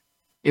 And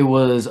it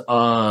was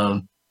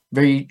a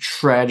very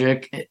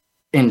tragic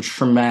and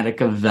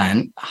traumatic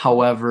event.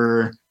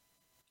 However,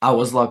 I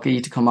was lucky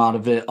to come out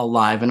of it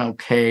alive and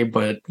okay,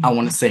 but I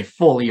want to say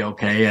fully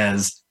okay,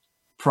 as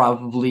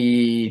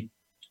probably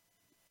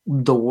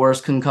the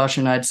worst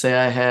concussion I'd say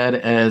I had,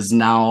 as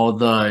now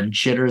the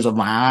jitters of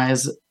my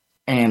eyes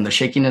and the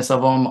shakiness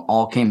of them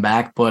all came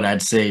back, but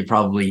I'd say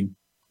probably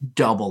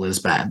double as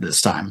bad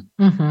this time.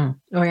 Mm-hmm.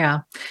 Oh, yeah.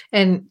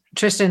 And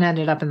Tristan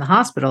ended up in the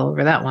hospital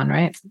over that one,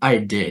 right? I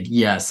did.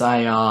 Yes.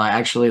 I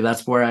actually,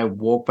 that's where I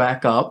woke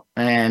back up,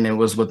 and it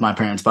was with my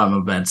parents by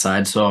my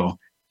bedside. So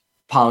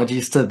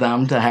apologies to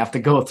them to have to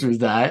go through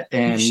that.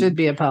 And you should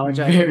be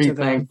apologizing very to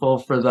them. thankful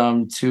for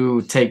them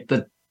to take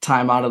the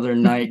time out of their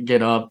night,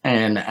 get up,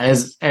 and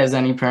as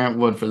any parent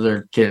would for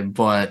their kid,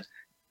 but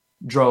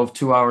drove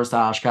 2 hours to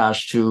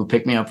Oshkosh to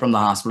pick me up from the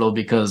hospital,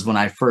 because when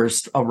I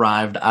first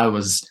arrived, I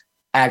was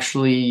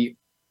actually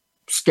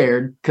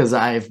scared because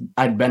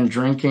I'd been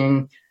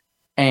drinking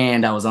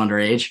and I was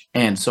underage,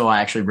 and so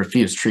I actually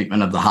refused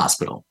treatment of the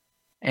hospital.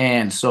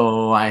 And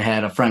so I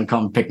had a friend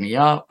come pick me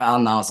up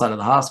on the outside of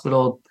the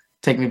hospital,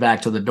 take me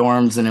back to the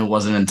dorms, and it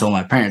wasn't until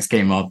my parents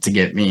came up to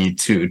get me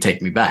to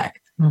take me back.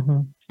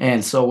 Mm-hmm.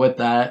 And so with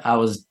that, I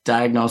was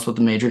diagnosed with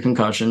a major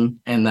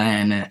concussion, and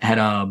then had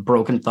a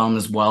broken thumb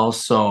as well.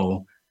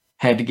 So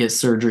had to get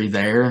surgery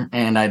there.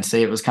 And I'd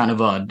say it was kind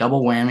of a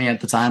double whammy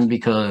at the time,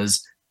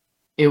 because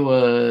it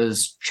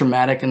was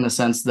traumatic in the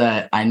sense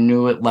that I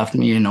knew it left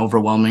me an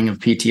overwhelming of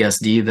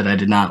PTSD that I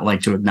did not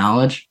like to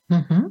acknowledge,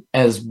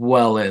 as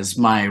well as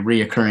my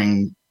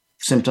reoccurring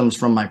symptoms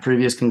from my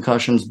previous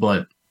concussions,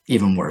 but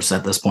even worse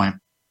at this point.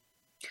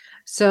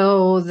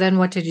 So then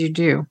what did you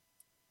do?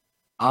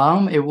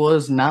 It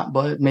was not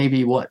but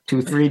maybe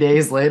 2-3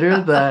 days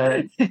later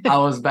that I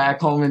was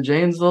back home in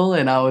Janesville,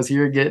 and I was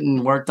here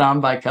getting worked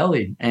on by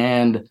Kelly.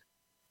 And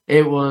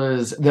it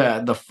was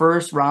the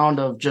first round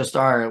of just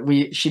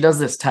she does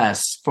this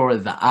test for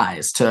the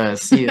eyes to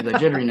see the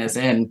jitteriness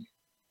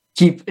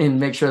and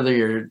make sure that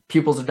your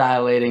pupils are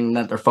dilating,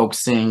 that they're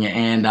focusing.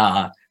 And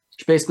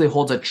she basically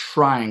holds a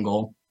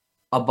triangle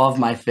above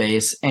my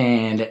face,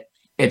 and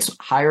it's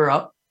higher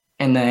up,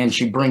 and then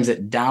she brings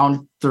it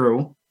down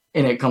through,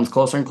 and it comes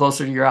closer and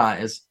closer to your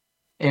eyes.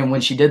 And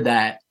when she did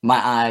that, my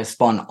eyes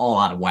spun all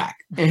out of whack.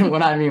 And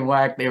when I mean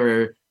whack, they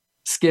were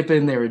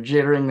skipping, they were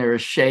jittering, they were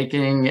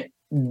shaking.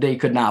 They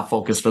could not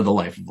focus for the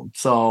life of them.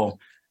 So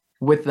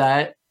with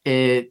that,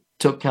 it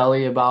took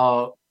Kelly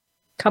about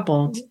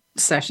couple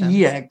sessions.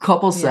 Yeah, a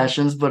couple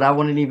sessions, but I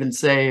wouldn't even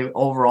say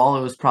overall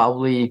it was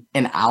probably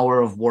an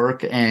hour of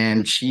work,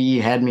 and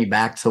she had me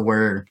back to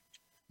where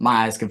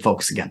my eyes could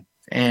focus again.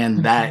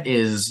 And that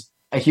is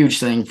a huge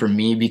thing for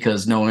me,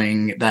 because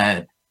knowing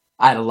that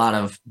I had a lot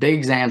of big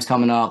exams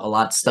coming up, a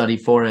lot to study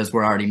for, as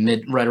we're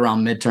already right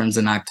around midterms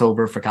in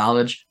October for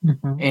college.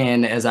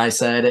 And as I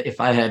said,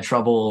 if I had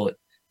trouble,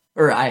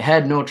 or I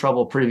had no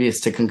trouble previous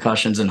to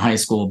concussions in high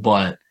school,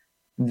 but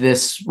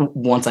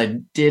once I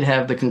did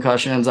have the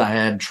concussions, I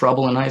had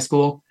trouble in high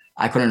school.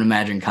 I couldn't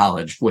imagine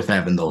college with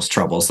having those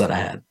troubles that I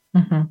had.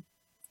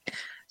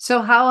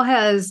 So how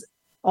has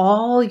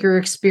all your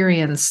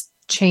experience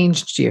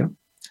changed you?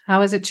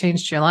 How has it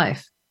changed your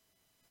life?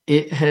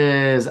 It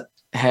has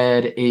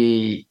had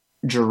a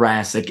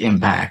drastic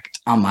impact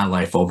on my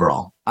life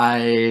overall.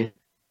 I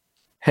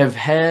have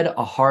had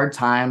a hard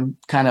time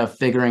kind of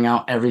figuring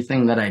out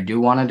everything that I do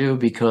want to do,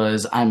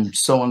 because I'm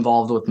so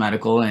involved with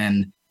medical,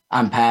 and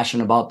I'm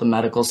passionate about the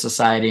medical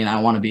society, and I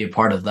want to be a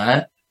part of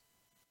that.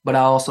 But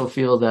I also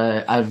feel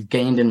that I've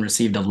gained and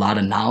received a lot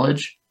of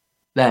knowledge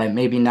that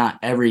maybe not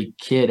every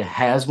kid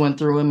has went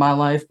through in my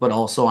life, but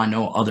also I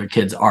know other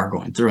kids are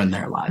going through in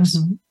their lives.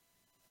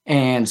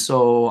 And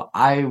so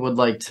I would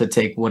like to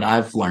take what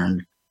I've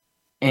learned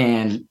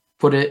and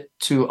put it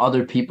to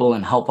other people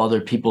and help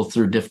other people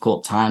through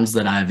difficult times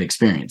that I've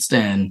experienced.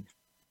 And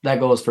that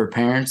goes for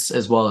parents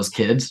as well as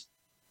kids,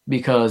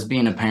 because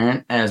being a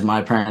parent, as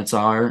my parents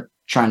are,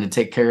 trying to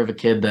take care of a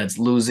kid that's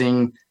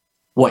losing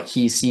what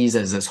he sees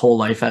as his whole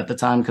life at the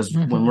time. Because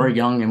when we're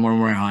young and when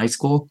we're in high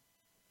school,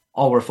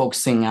 all we're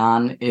focusing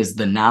on is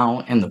the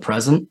now and the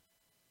present.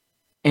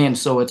 And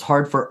so it's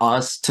hard for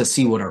us to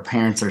see what our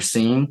parents are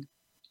seeing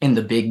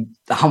in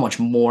how much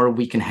more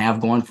we can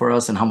have going for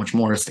us and how much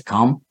more is to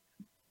come.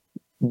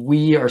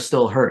 We are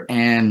still hurt,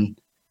 and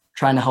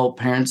trying to help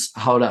parents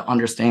how to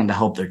understand to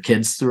help their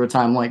kids through a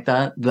time like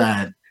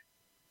that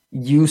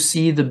you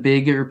see the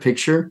bigger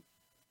picture,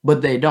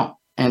 but they don't.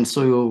 And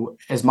so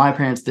as my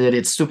parents did,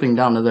 it's stooping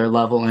down to their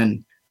level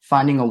and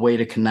finding a way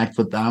to connect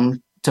with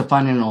them to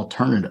find an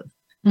alternative,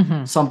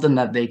 something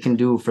that they can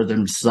do for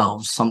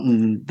themselves,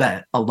 something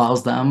that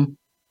allows them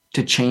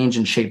to change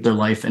and shape their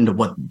life into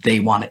what they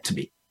want it to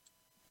be.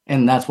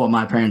 And that's what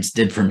my parents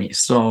did for me.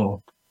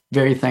 So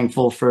very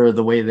thankful for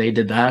the way they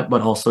did that,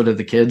 but also to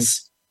the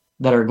kids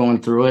that are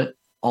going through it.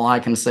 All I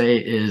can say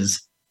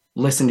is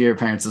listen to your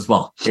parents as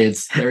well.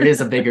 There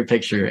is a bigger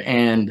picture,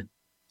 and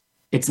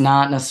it's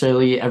not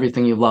necessarily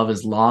everything you love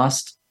is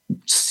lost.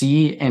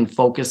 See and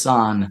focus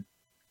on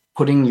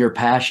putting your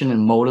passion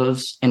and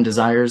motives and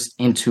desires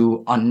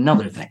into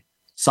another thing,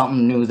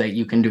 something new that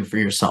you can do for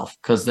yourself,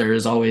 because there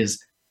is always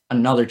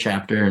another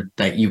chapter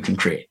that you can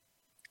create.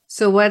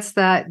 So what's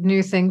that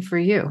new thing for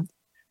you?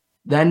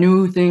 That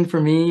new thing for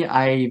me,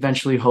 I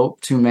eventually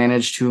hope to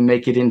manage to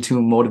make it into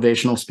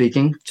motivational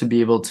speaking, to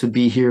be able to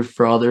be here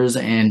for others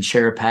and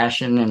share a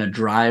passion and a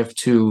drive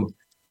to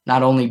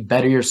not only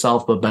better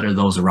yourself, but better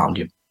those around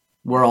you.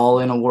 We're all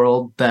in a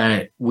world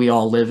that we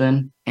all live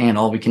in, and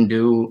all we can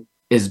do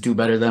is do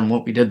better than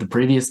what we did the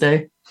previous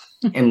day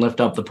and lift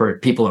up the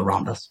people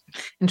around us.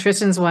 And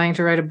Tristan's wanting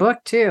to write a book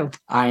too.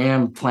 I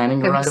am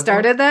planning to write a book. Have you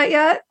started that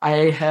yet?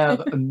 I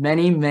have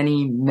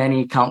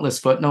many countless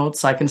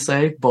footnotes, I can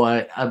say,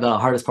 but the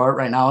hardest part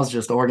right now is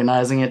just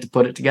organizing it to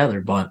put it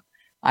together. But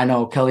I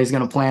know Kelly's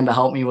going to plan to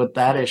help me with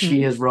that, as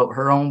she has wrote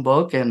her own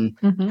book and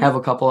have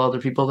a couple other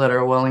people that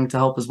are willing to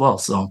help as well.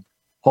 So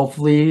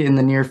hopefully in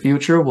the near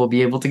future, we'll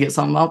be able to get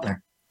something out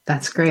there.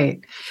 That's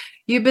great.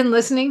 You've been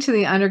listening to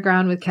The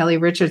Underground with Kelly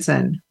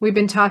Richardson. We've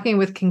been talking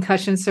with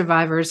concussion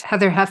survivors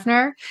Heather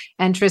Haffener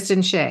and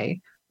Tristan Shea.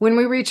 When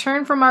we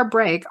return from our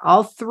break,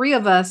 all three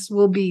of us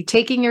will be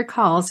taking your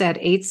calls at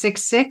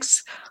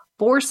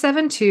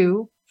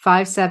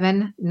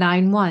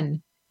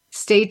 866-472-5791.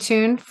 Stay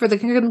tuned for the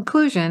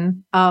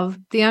conclusion of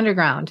The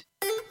Underground.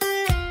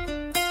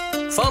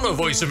 Follow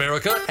Voice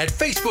America at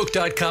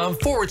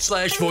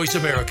facebook.com/Voice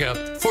America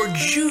for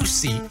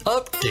juicy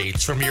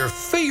updates from your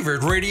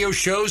favorite radio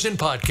shows and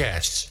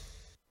podcasts.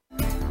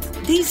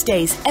 These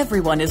days,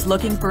 everyone is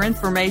looking for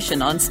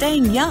information on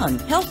staying young,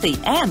 healthy,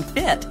 and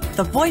fit.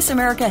 The Voice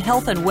America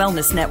Health and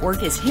Wellness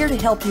Network is here to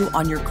help you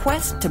on your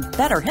quest to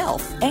better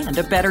health and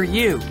a better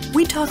you.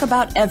 We talk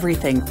about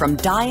everything from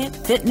diet,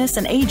 fitness,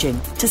 and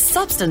aging to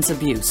substance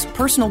abuse,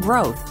 personal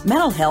growth,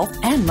 mental health,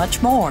 and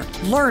much more.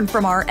 Learn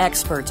from our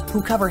experts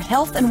who cover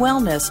health and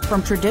wellness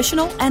from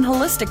traditional and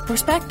holistic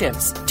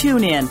perspectives.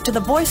 Tune in to the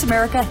Voice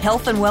America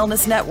Health and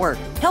Wellness Network.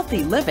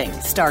 Healthy living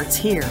starts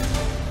here.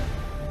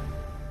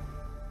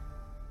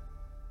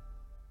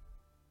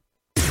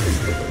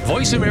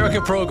 Voice America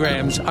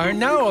programs are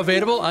now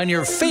available on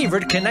your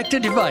favorite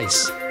connected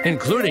device,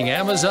 including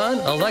Amazon,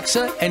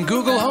 Alexa, and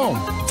Google Home.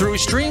 Through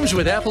streams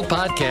with Apple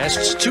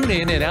Podcasts,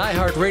 TuneIn, and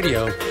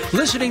iHeartRadio,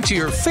 listening to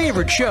your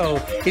favorite show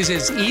is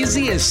as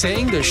easy as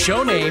saying the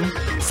show name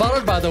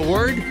followed by the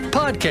word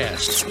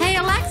podcast. Hey,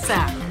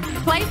 Alexa,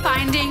 play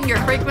Finding Your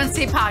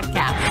Frequency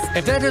podcast.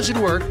 If that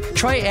doesn't work,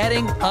 try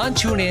adding on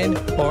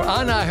TuneIn or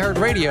on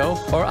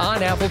iHeartRadio or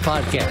on Apple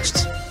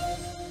Podcasts.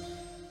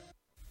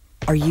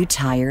 Are you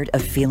tired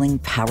of feeling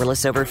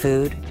powerless over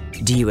food?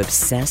 Do you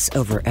obsess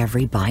over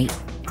every bite?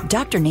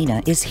 Dr.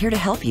 Nina is here to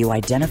help you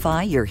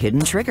identify your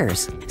hidden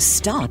triggers,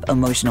 stop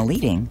emotional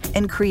eating,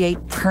 and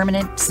create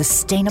permanent,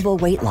 sustainable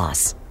weight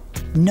loss.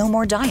 No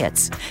more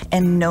diets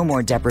and no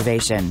more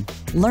deprivation.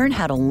 Learn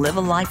how to live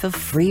a life of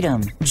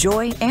freedom,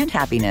 joy, and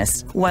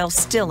happiness while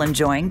still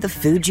enjoying the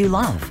food you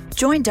love.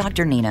 Join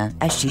Dr. Nina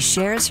as she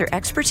shares her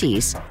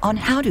expertise on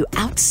how to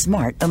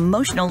outsmart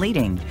emotional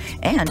eating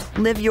and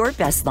live your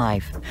best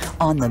life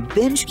on The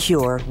Binge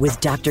Cure with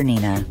Dr.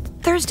 Nina.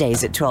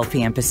 Thursdays at 12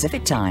 p.m.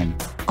 Pacific Time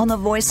on the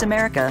Voice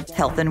America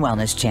Health and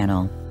Wellness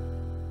Channel.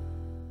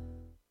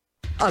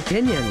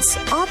 Opinions,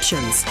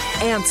 options,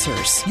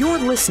 answers. You're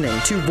listening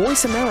to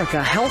Voice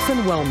America Health and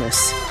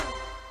Wellness.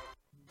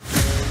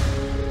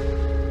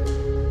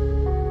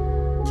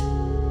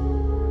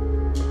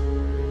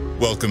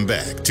 Welcome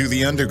back to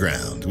The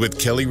Underground with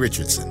Kelly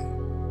Richardson.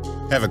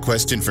 Have a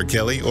question for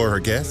Kelly or her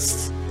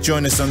guests?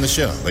 Join us on the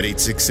show at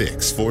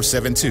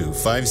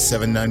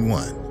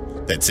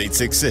 866-472-5791. That's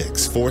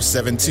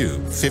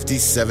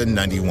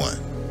 866-472-5791.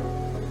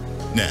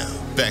 Now,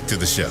 back to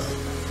the show.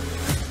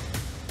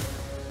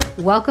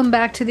 Welcome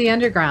back to The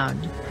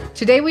Underground.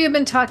 Today we have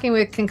been talking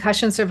with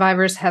concussion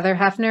survivors Heather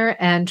Haffener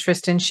and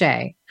Tristan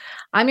Shea.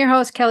 I'm your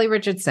host, Kelly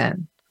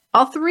Richardson.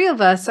 All three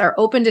of us are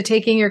open to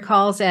taking your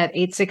calls at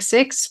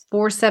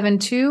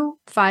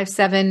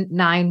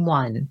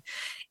 866-472-5791.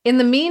 In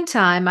the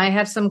meantime, I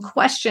have some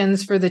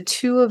questions for the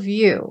two of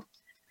you.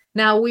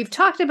 Now, we've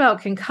talked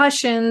about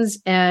concussions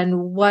and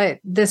what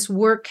this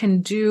work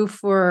can do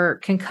for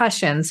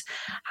concussions.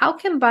 How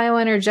can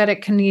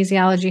bioenergetic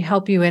kinesiology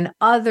help you in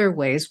other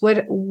ways?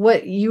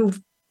 What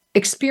you've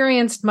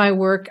experienced my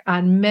work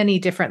on many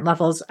different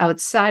levels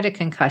outside of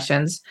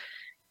concussions.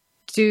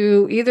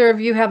 Do either of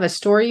you have a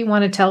story you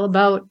want to tell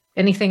about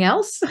anything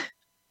else?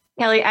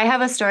 Kelly, I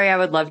have a story I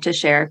would love to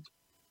share.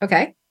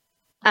 Okay.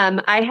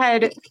 I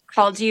had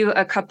called you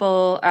a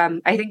couple,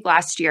 I think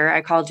last year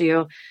I called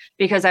you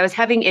because I was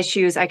having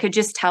issues. I could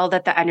just tell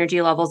that the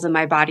energy levels in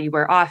my body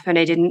were off and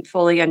I didn't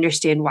fully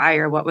understand why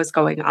or what was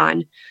going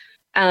on.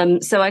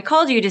 So I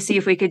called you to see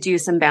if we could do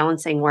some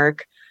balancing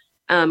work,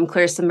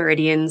 clear some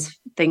meridians,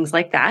 things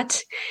like that.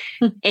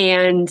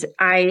 And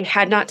I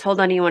had not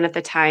told anyone at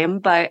the time,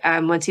 but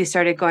once you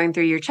started going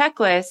through your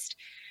checklist,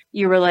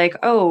 you were like,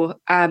 oh,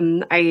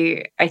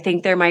 I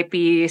think there might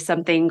be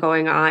something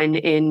going on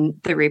in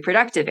the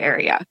reproductive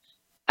area.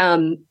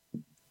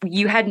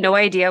 You had no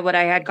idea what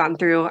I had gone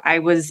through. I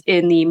was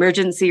in the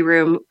emergency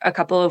room a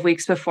couple of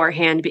weeks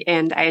beforehand,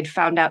 and I had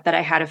found out that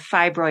I had a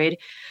fibroid,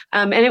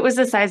 and it was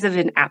the size of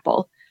an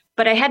apple.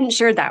 But I hadn't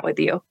shared that with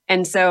you.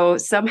 And so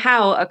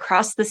somehow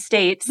across the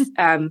states,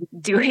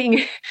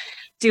 doing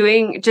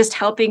just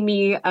helping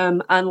me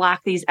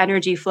unlock these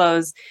energy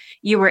flows,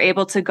 you were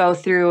able to go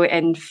through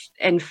and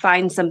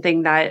find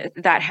something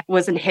that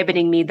was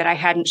inhibiting me that I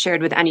hadn't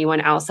shared with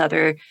anyone else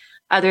other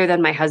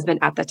than my husband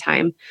at the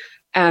time.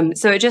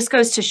 So it just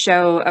goes to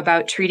show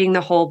about treating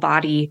the whole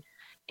body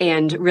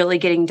and really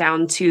getting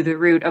down to the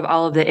root of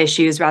all of the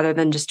issues rather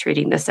than just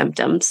treating the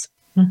symptoms.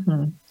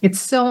 Mm-hmm. It's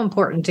so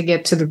important to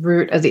get to the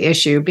root of the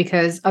issue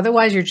because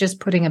otherwise you're just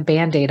putting a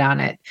Band-Aid on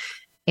it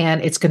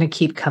and it's going to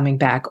keep coming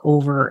back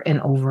over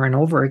and over and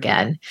over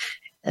again.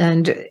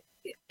 And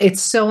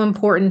it's so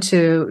important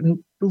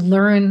to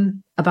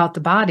learn about the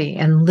body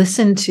and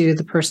listen to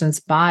the person's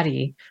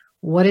body,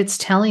 what it's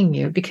telling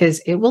you, because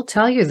it will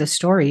tell you the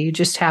story. You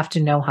just have to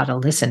know how to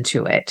listen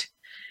to it.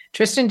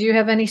 Tristan, do you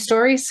have any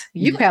stories?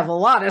 You have a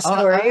lot of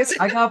stories.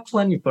 I got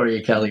plenty for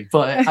you, Kelly.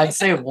 But I'd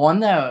say one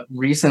that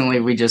recently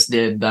we just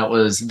did that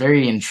was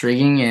very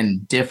intriguing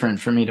and different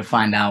for me to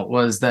find out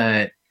was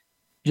that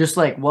just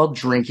like while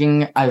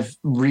drinking, I've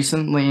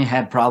recently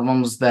had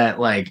problems that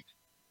like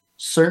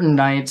certain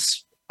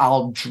nights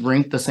I'll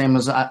drink the same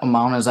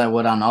amount as I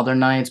would on other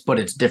nights, but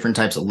it's different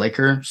types of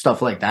liquor,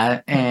 stuff like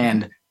that.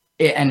 And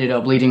it ended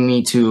up leading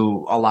me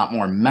to a lot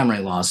more memory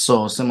loss.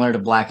 So similar to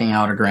blacking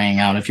out or graying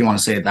out, if you want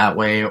to say it that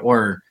way,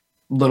 or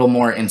a little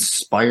more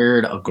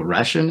inspired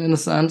aggression in a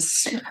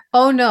sense.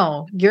 Oh,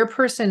 no, your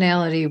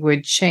personality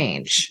would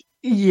change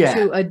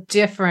to a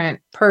different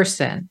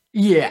person.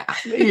 Yeah,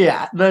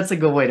 that's a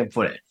good way to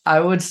put it. I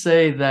would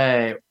say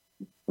that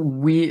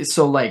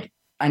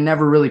I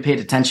never really paid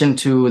attention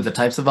to the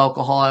types of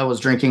alcohol I was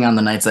drinking on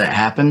the nights that it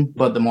happened.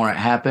 But the more it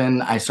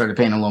happened, I started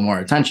paying a little more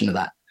attention to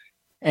that.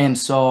 And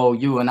so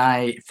you and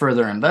I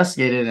further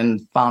investigated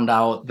and found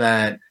out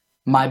that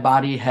my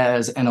body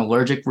has an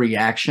allergic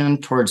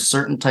reaction towards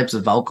certain types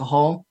of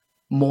alcohol,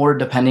 more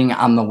depending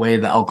on the way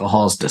the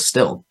alcohol is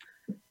distilled.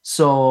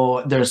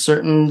 So there's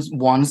certain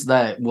ones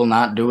that will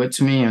not do it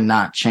to me and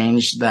not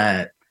change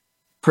that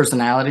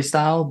personality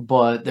style,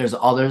 but there's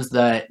others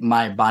that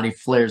my body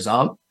flares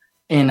up.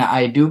 And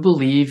I do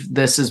believe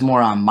this is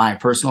more on my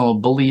personal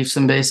beliefs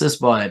and basis,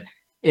 but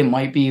it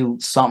might be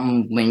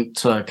something linked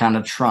to kind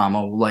of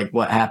trauma, like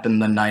what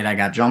happened the night I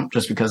got jumped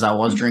just because I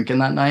was drinking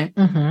that night.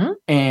 Mm-hmm.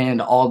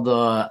 And all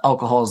the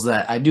alcohols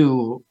that I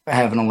do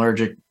have an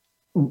allergic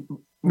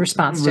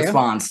response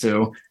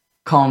to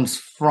comes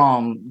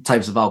from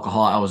types of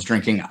alcohol I was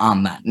drinking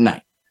on that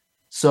night.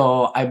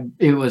 So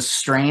it was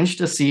strange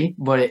to see,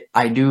 but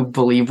I do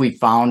believe we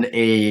found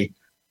a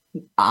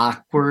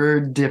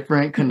awkward,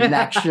 different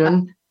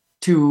connection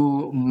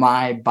to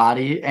my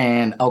body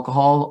and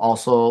alcohol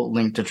also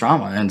linked to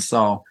trauma. And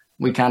so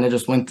we kind of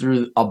just went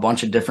through a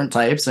bunch of different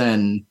types.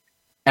 And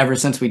ever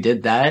since we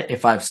did that,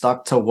 if I've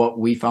stuck to what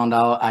we found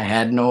out I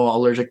had no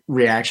allergic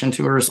reaction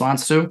to or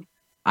response to,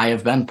 I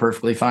have been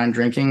perfectly fine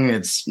drinking.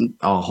 It's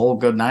a whole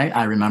good night.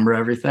 I remember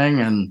everything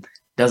and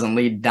doesn't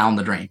lead down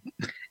the drain.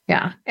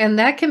 Yeah. And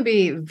that can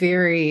be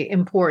very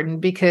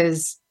important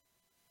because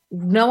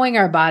knowing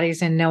our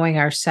bodies and knowing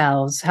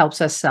ourselves helps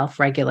us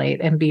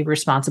self-regulate and be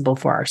responsible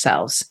for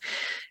ourselves.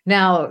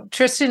 Now,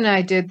 Tristan and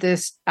I did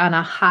this on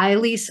a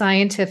highly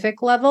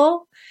scientific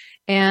level.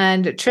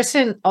 And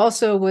Tristan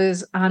also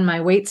was on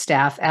my wait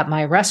staff at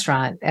my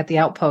restaurant at the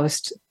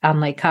Outpost on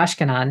Lake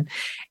Koshkanon.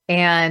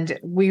 And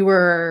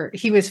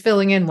he was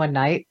filling in one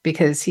night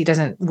because he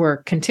doesn't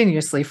work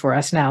continuously for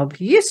us now.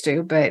 He used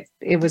to, but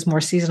it was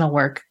more seasonal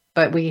work.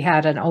 But we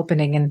had an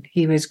opening and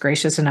he was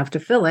gracious enough to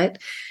fill it.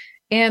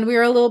 And we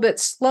were a little bit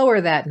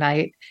slower that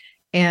night.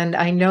 And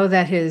I know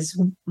that his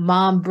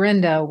mom,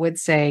 Brenda, would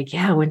say,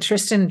 yeah, when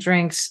Tristan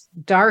drinks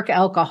dark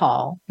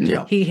alcohol,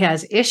 he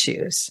has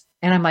issues.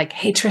 And I'm like,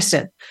 hey,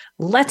 Tristan,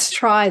 let's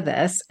try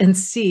this and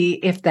see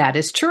if that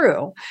is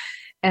true.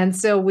 And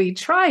so we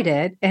tried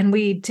it and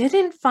we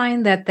didn't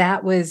find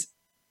that was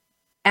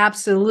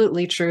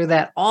absolutely true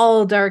that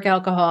all dark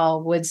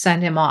alcohol would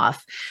send him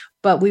off.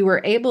 But we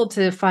were able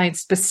to find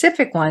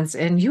specific ones.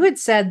 And you had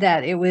said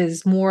that it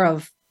was more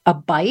of a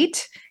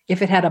bite,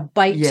 if it had a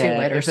bite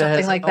to it or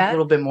something like that. A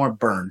little bit more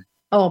burn.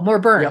 Oh, more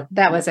burn. Yep.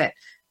 That was it.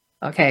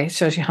 Okay.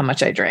 Shows you how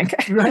much I drink.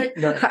 Right.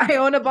 No. I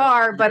own a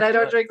bar, but I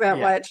don't drink that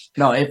much.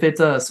 No, if it's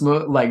a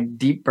smooth, like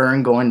deep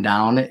burn going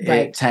down,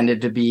 it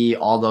tended to be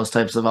all those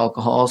types of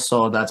alcohol.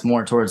 So that's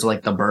more towards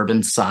like the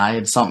bourbon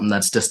side, something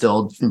that's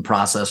distilled and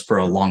processed for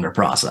a longer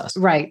process.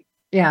 Right.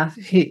 Yeah.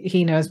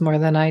 He knows more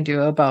than I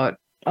do about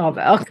all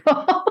the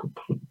alcohol.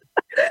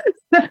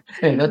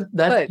 Hey,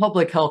 that's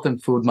public health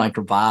and food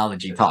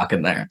microbiology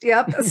talking there.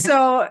 Yep.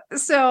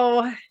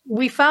 So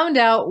we found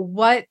out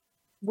what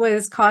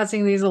was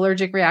causing these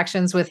allergic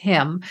reactions with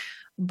him.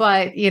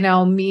 But,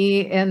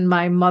 me and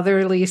my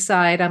motherly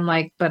side, I'm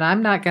like, but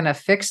I'm not going to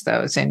fix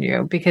those in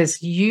you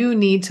because you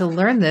need to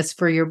learn this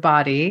for your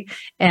body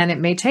and it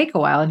may take a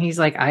while. And he's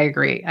like, I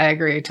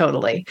agree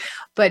totally.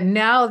 But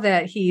now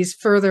that he's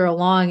further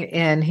along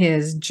in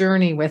his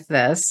journey with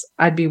this,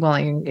 I'd be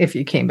willing if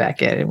you came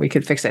back in and we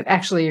could fix it.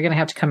 Actually, you're going to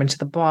have to come into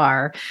the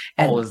bar.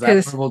 And, is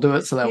that where we'll do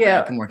it? So that way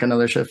I can work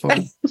another shift for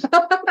you?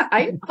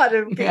 I thought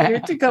it would be you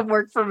to come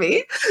work for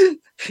me.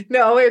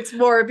 No, it's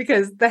more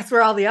because that's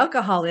where all the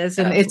alcohol is.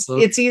 And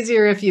it's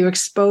easier if you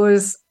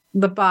expose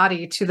the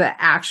body to the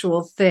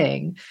actual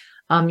thing.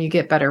 You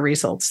get better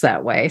results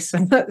that way.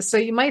 So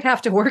you might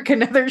have to work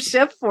another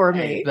shift for me.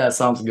 Hey, that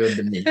sounds good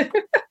to me.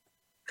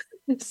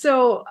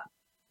 So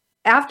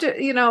after,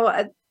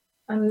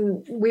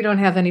 we don't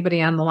have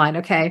anybody on the line.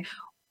 Okay.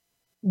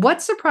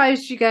 What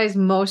surprised you guys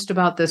most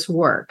about this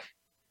work?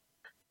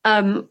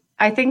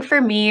 I think for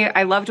me,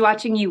 I loved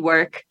watching you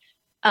work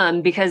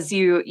because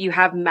you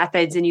have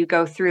methods and you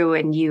go through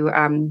and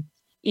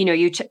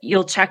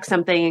you'll check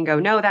something and go,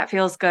 no, that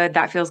feels good.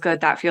 That feels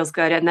good. That feels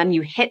good. And then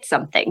you hit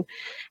something.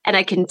 And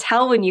I can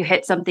tell when you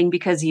hit something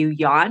because you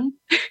yawn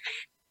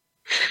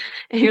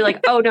and you're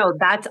like, oh no,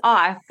 that's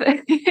off.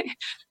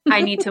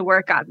 I need to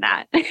work on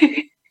that.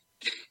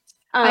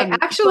 I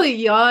actually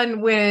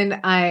yawn when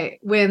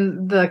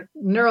the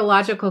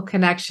neurological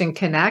connection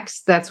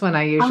connects. That's when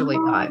I usually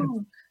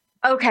yawn.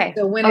 Okay.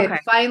 So when it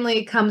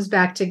finally comes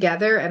back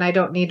together and I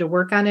don't need to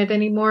work on it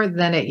anymore,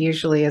 then it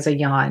usually is a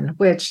yawn,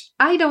 which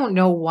I don't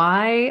know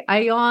why I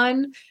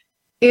yawn.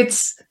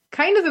 It's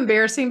kind of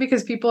embarrassing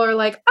because people are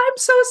like, I'm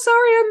so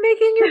sorry, I'm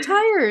making you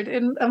tired.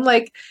 And I'm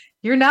like,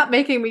 you're not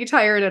making me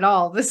tired at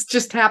all. This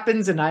just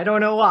happens and I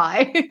don't know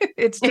why.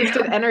 It's just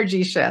an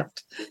energy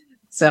shift.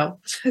 So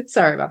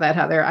sorry about that,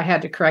 Heather. I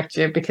had to correct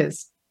you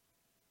because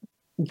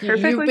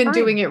you've been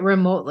doing it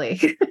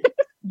remotely.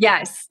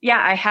 Yes.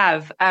 Yeah, I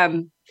have.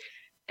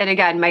 And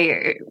again,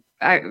 my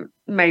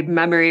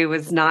memory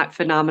was not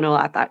phenomenal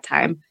at that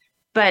time,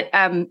 but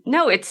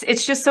no,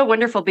 it's just so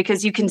wonderful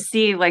because you can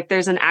see like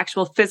there's an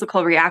actual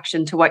physical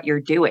reaction to what you're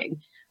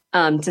doing,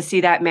 to see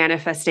that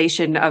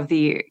manifestation of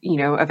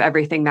of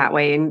everything that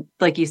way. And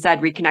like you said,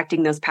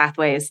 reconnecting those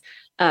pathways.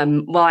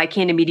 While I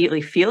can't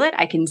immediately feel it,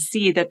 I can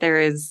see that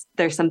there's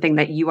something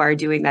that you are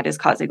doing that is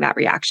causing that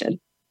reaction.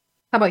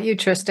 How about you,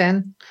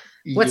 Tristan?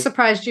 What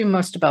surprised you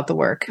most about the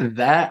work?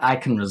 That I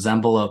can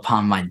resemble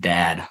upon my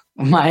dad.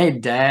 My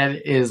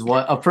dad is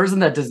a person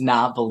that does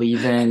not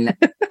believe in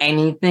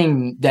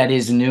anything that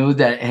is new,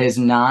 that has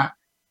not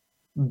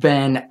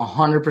been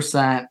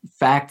 100%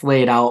 fact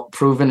laid out,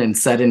 proven, and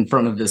set in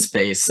front of his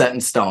face, set in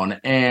stone.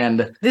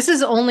 And this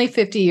is only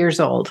 50 years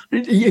old.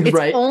 It's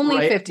right, only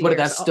right. 50 but years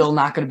that's old. Still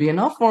not going to be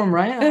enough for him,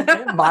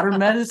 right? Modern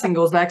medicine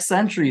goes back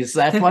centuries.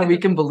 That's why we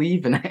can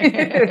believe in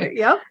it.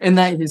 Yep. And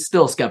that he's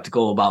still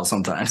skeptical about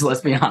sometimes,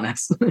 let's be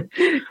honest.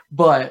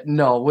 But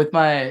no, with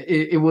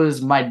it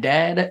was my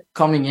dad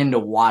coming in to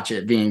watch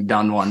it being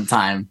done one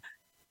time.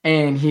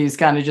 And he's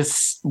kind of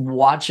just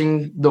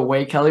watching the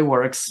way Kelly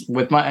works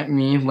with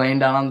me laying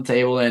down on the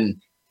table.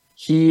 And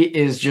he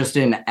is just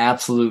in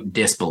absolute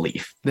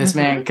disbelief. This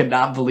man could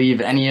not believe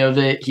any of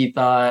it. He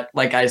thought,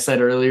 like I said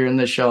earlier in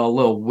the show, a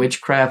little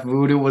witchcraft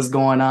voodoo was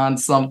going on,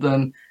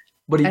 something.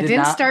 But I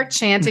didn't start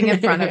chanting in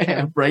front of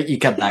him. Right? You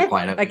kept that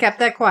quiet. I kept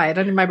that quiet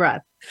under my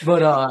breath.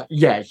 But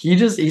he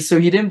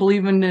didn't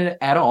believe in it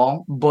at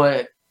all.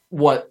 But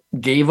what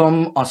gave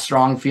him a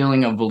strong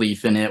feeling of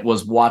belief in it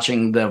was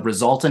watching the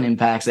resultant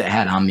impacts it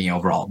had on me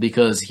overall,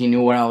 because he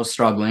knew where I was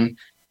struggling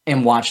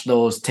and watched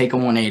those take a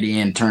 180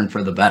 and turn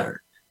for the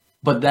better.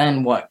 But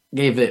then what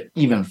gave it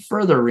even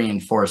further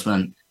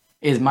reinforcement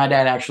is my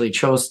dad actually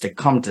chose to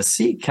come to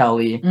see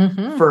Kelly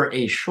for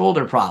a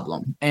shoulder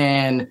problem.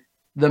 And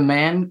the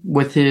man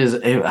with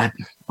the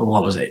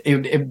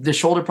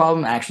shoulder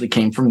problem actually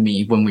came from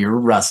me when we were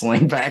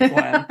wrestling back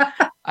when.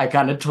 I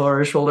kind of tore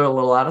his shoulder a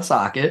little out of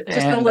socket.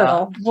 Just a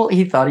little. Well,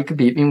 he thought he could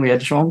beat me and we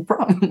had to show him the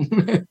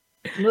problem.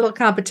 Little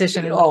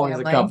competition. Always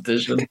a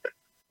competition.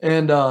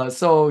 And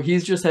so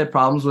he's just had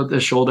problems with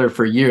his shoulder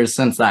for years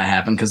since that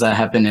happened, because that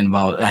happened in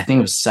about, I think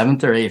it was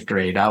 7th or 8th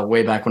grade,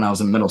 way back when I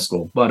was in middle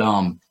school. But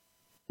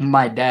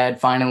my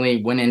dad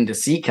finally went in to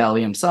see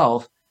Kelly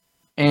himself.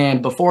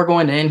 And before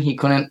going in, he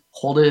couldn't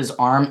hold his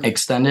arm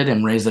extended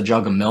and raise a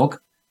jug of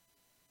milk.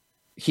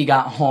 he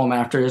got home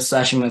after his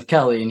session with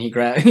Kelly, and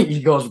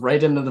he goes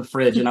right into the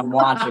fridge, and I'm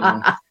watching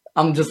him.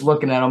 I'm just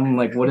looking at him, I'm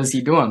like, what is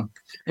he doing?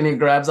 And he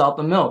grabs out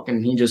the milk,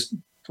 and he just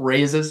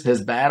raises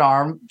his bad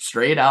arm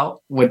straight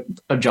out with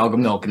a jug of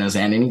milk in his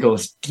hand, and he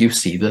goes, do you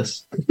see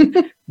this?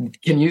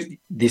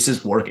 This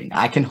is working.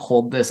 I can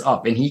hold this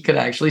up. And he could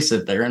actually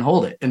sit there and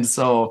hold it. And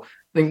so I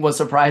think what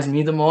surprised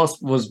me the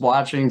most was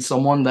watching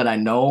someone that I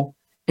know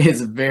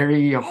is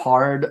very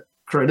hard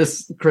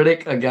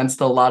critic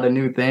against a lot of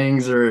new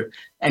things or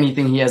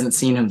anything he hasn't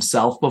seen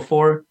himself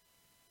before,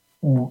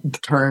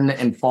 turn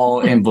and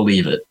fall and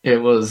believe it. It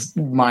was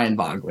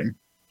mind-boggling.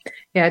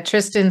 Yeah,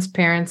 Tristan's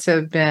parents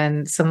have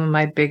been some of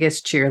my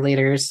biggest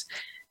cheerleaders.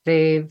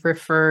 They've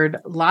referred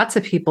lots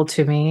of people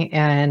to me,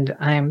 and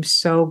I'm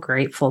so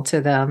grateful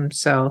to them.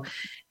 So,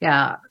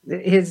 yeah,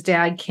 his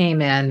dad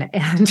came in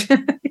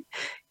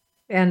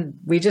and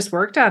we just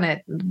worked on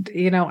it.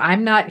 You know,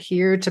 I'm not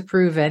here to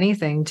prove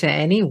anything to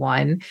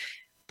anyone,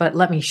 but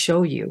let me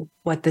show you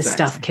what this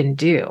stuff can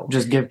do.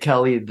 Just give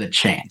Kelly the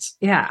chance.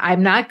 Yeah,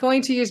 I'm not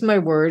going to use my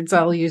words.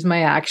 I'll use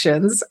my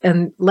actions.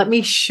 And let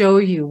me show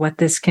you what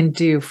this can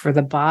do for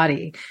the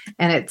body.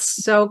 And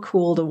it's so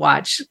cool to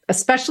watch,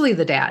 especially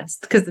the dads,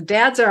 because the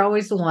dads are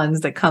always the ones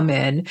that come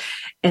in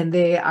and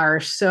they are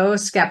so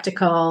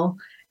skeptical.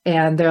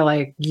 And they're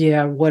like,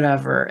 yeah,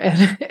 whatever.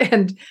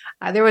 And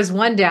there was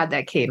one dad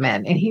that came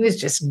in and he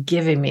was just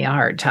giving me a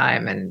hard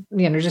time and,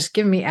 you know, just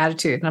giving me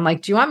attitude. And I'm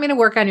like, do you want me to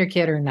work on your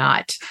kid or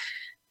not?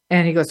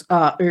 And he goes,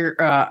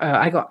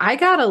 I go, I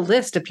got a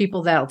list of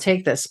people that'll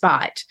take this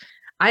spot.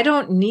 I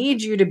don't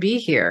need you to be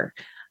here.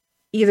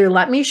 Either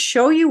let me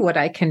show you what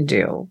I can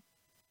do,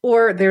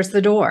 or there's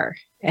the door.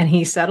 And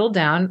he settled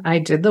down. I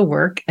did the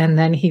work, and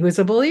then he was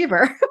a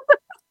believer.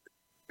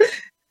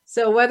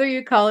 So whether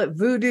you call it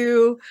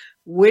voodoo,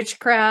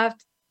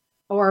 witchcraft,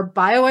 or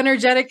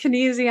bioenergetic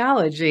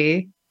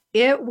kinesiology,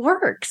 it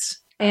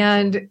works.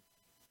 And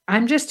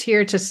I'm just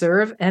here to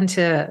serve and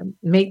to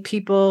make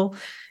people,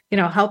 you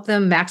know, help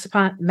them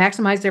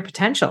maximize their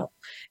potential.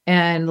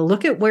 And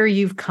look at where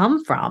you've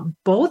come from,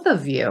 both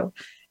of you.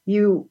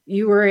 You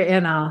were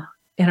in a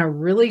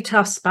really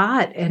tough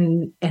spot,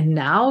 and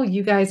now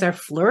you guys are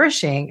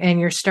flourishing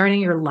and you're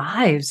starting your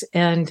lives.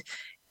 And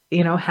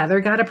you know,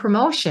 Heather got a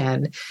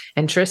promotion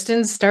and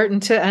Tristan's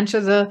starting to enter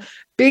the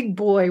big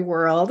boy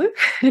world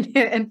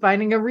and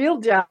finding a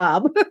real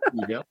job.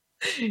 Yep.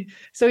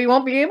 So he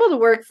won't be able to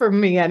work for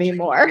me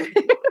anymore.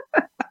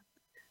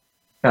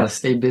 Gotta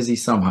stay busy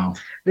somehow.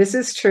 This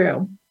is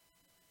true.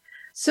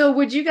 So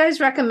would you guys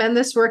recommend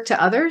this work to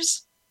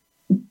others?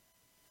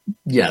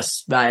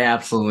 Yes, I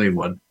absolutely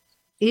would.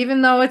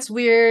 Even though it's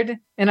weird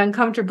and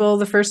uncomfortable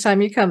the first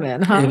time you come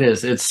in, huh? It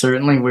is. It's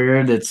certainly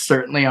weird. It's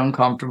certainly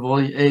uncomfortable.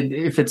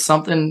 If it's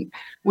something,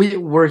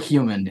 we're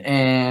human,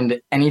 and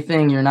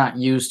anything you're not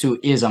used to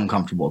is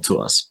uncomfortable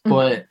to us. Mm-hmm.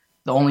 But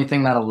the only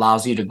thing that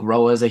allows you to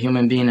grow as a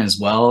human being as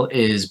well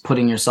is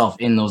putting yourself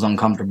in those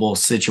uncomfortable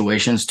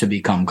situations to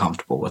become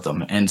comfortable with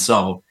them. And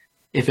so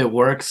if it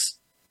works,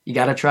 you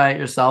got to try it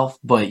yourself,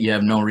 but you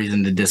have no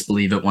reason to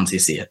disbelieve it once you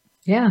see it.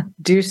 Yeah.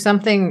 Do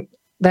something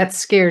that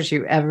scares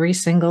you every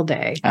single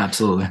day.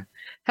 Absolutely.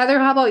 Heather,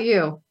 how about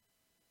you?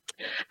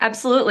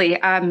 Absolutely.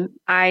 How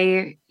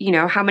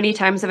many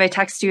times have I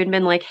texted you and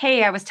been like,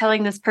 hey, I was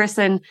telling this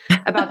person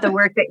about the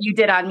work that you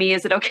did on me.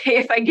 Is it okay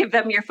if I give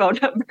them your phone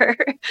number?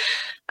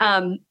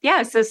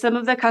 So some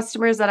of the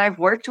customers that I've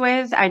worked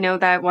with, I know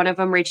that one of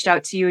them reached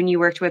out to you and you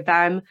worked with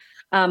them.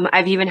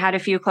 I've even had a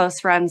few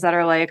close friends that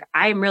are like,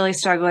 I'm really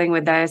struggling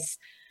with this.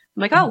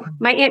 I'm like, oh,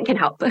 my aunt can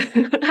help.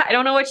 I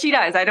don't know what she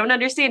does. I don't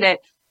understand it,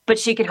 but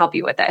she can help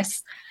you with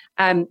this.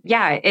 I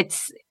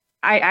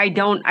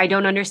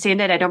don't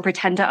understand it. I don't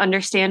pretend to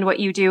understand what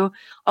you do.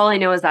 All I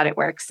know is that it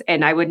works.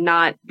 And I would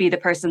not be the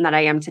person that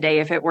I am today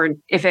if it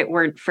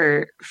weren't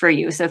for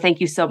you. So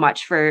thank you so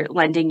much for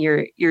lending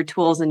your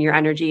tools and your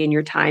energy and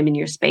your time and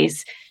your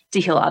space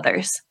to heal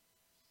others.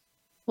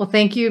 Well,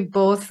 thank you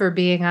both for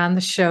being on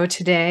the show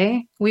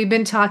today. We've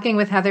been talking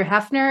with Heather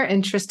Haffener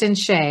and Tristan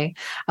Shea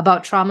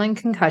about trauma and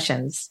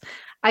concussions.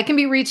 I can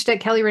be reached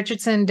at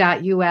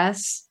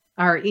kellyrichandson.us.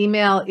 Our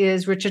email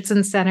is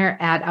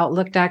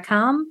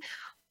richardsoncenter@outlook.com,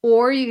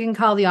 or you can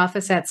call the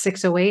office at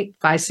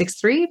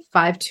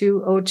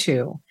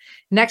 608-563-5202.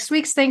 Next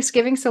week's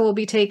Thanksgiving, so we'll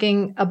be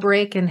taking a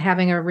break and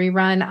having a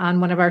rerun on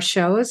one of our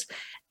shows.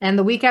 And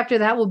the week after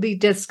that, we'll be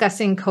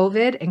discussing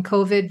COVID and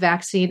COVID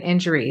vaccine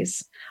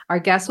injuries. Our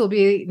guest will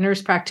be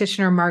nurse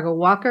practitioner Margot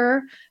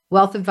Walker,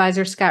 wealth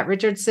advisor Scott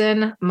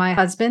Richardson, my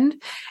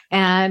husband,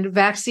 and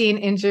vaccine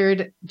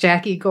injured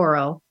Jackie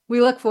Goro.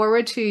 We look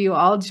forward to you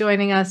all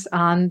joining us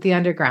on The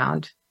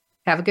Underground.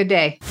 Have a good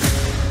day.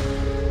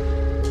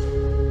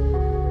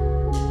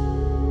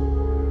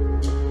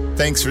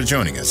 Thanks for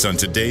joining us on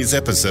today's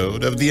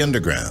episode of The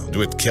Underground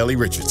with Kelly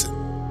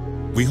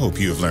Richardson. We hope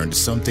you have learned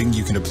something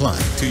you can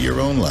apply to your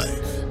own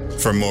life.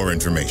 For more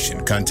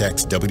information,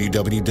 contact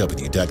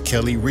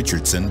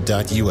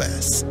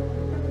www.kellyrichandson.us.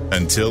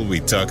 Until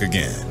we talk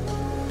again,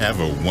 have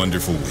a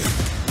wonderful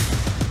week.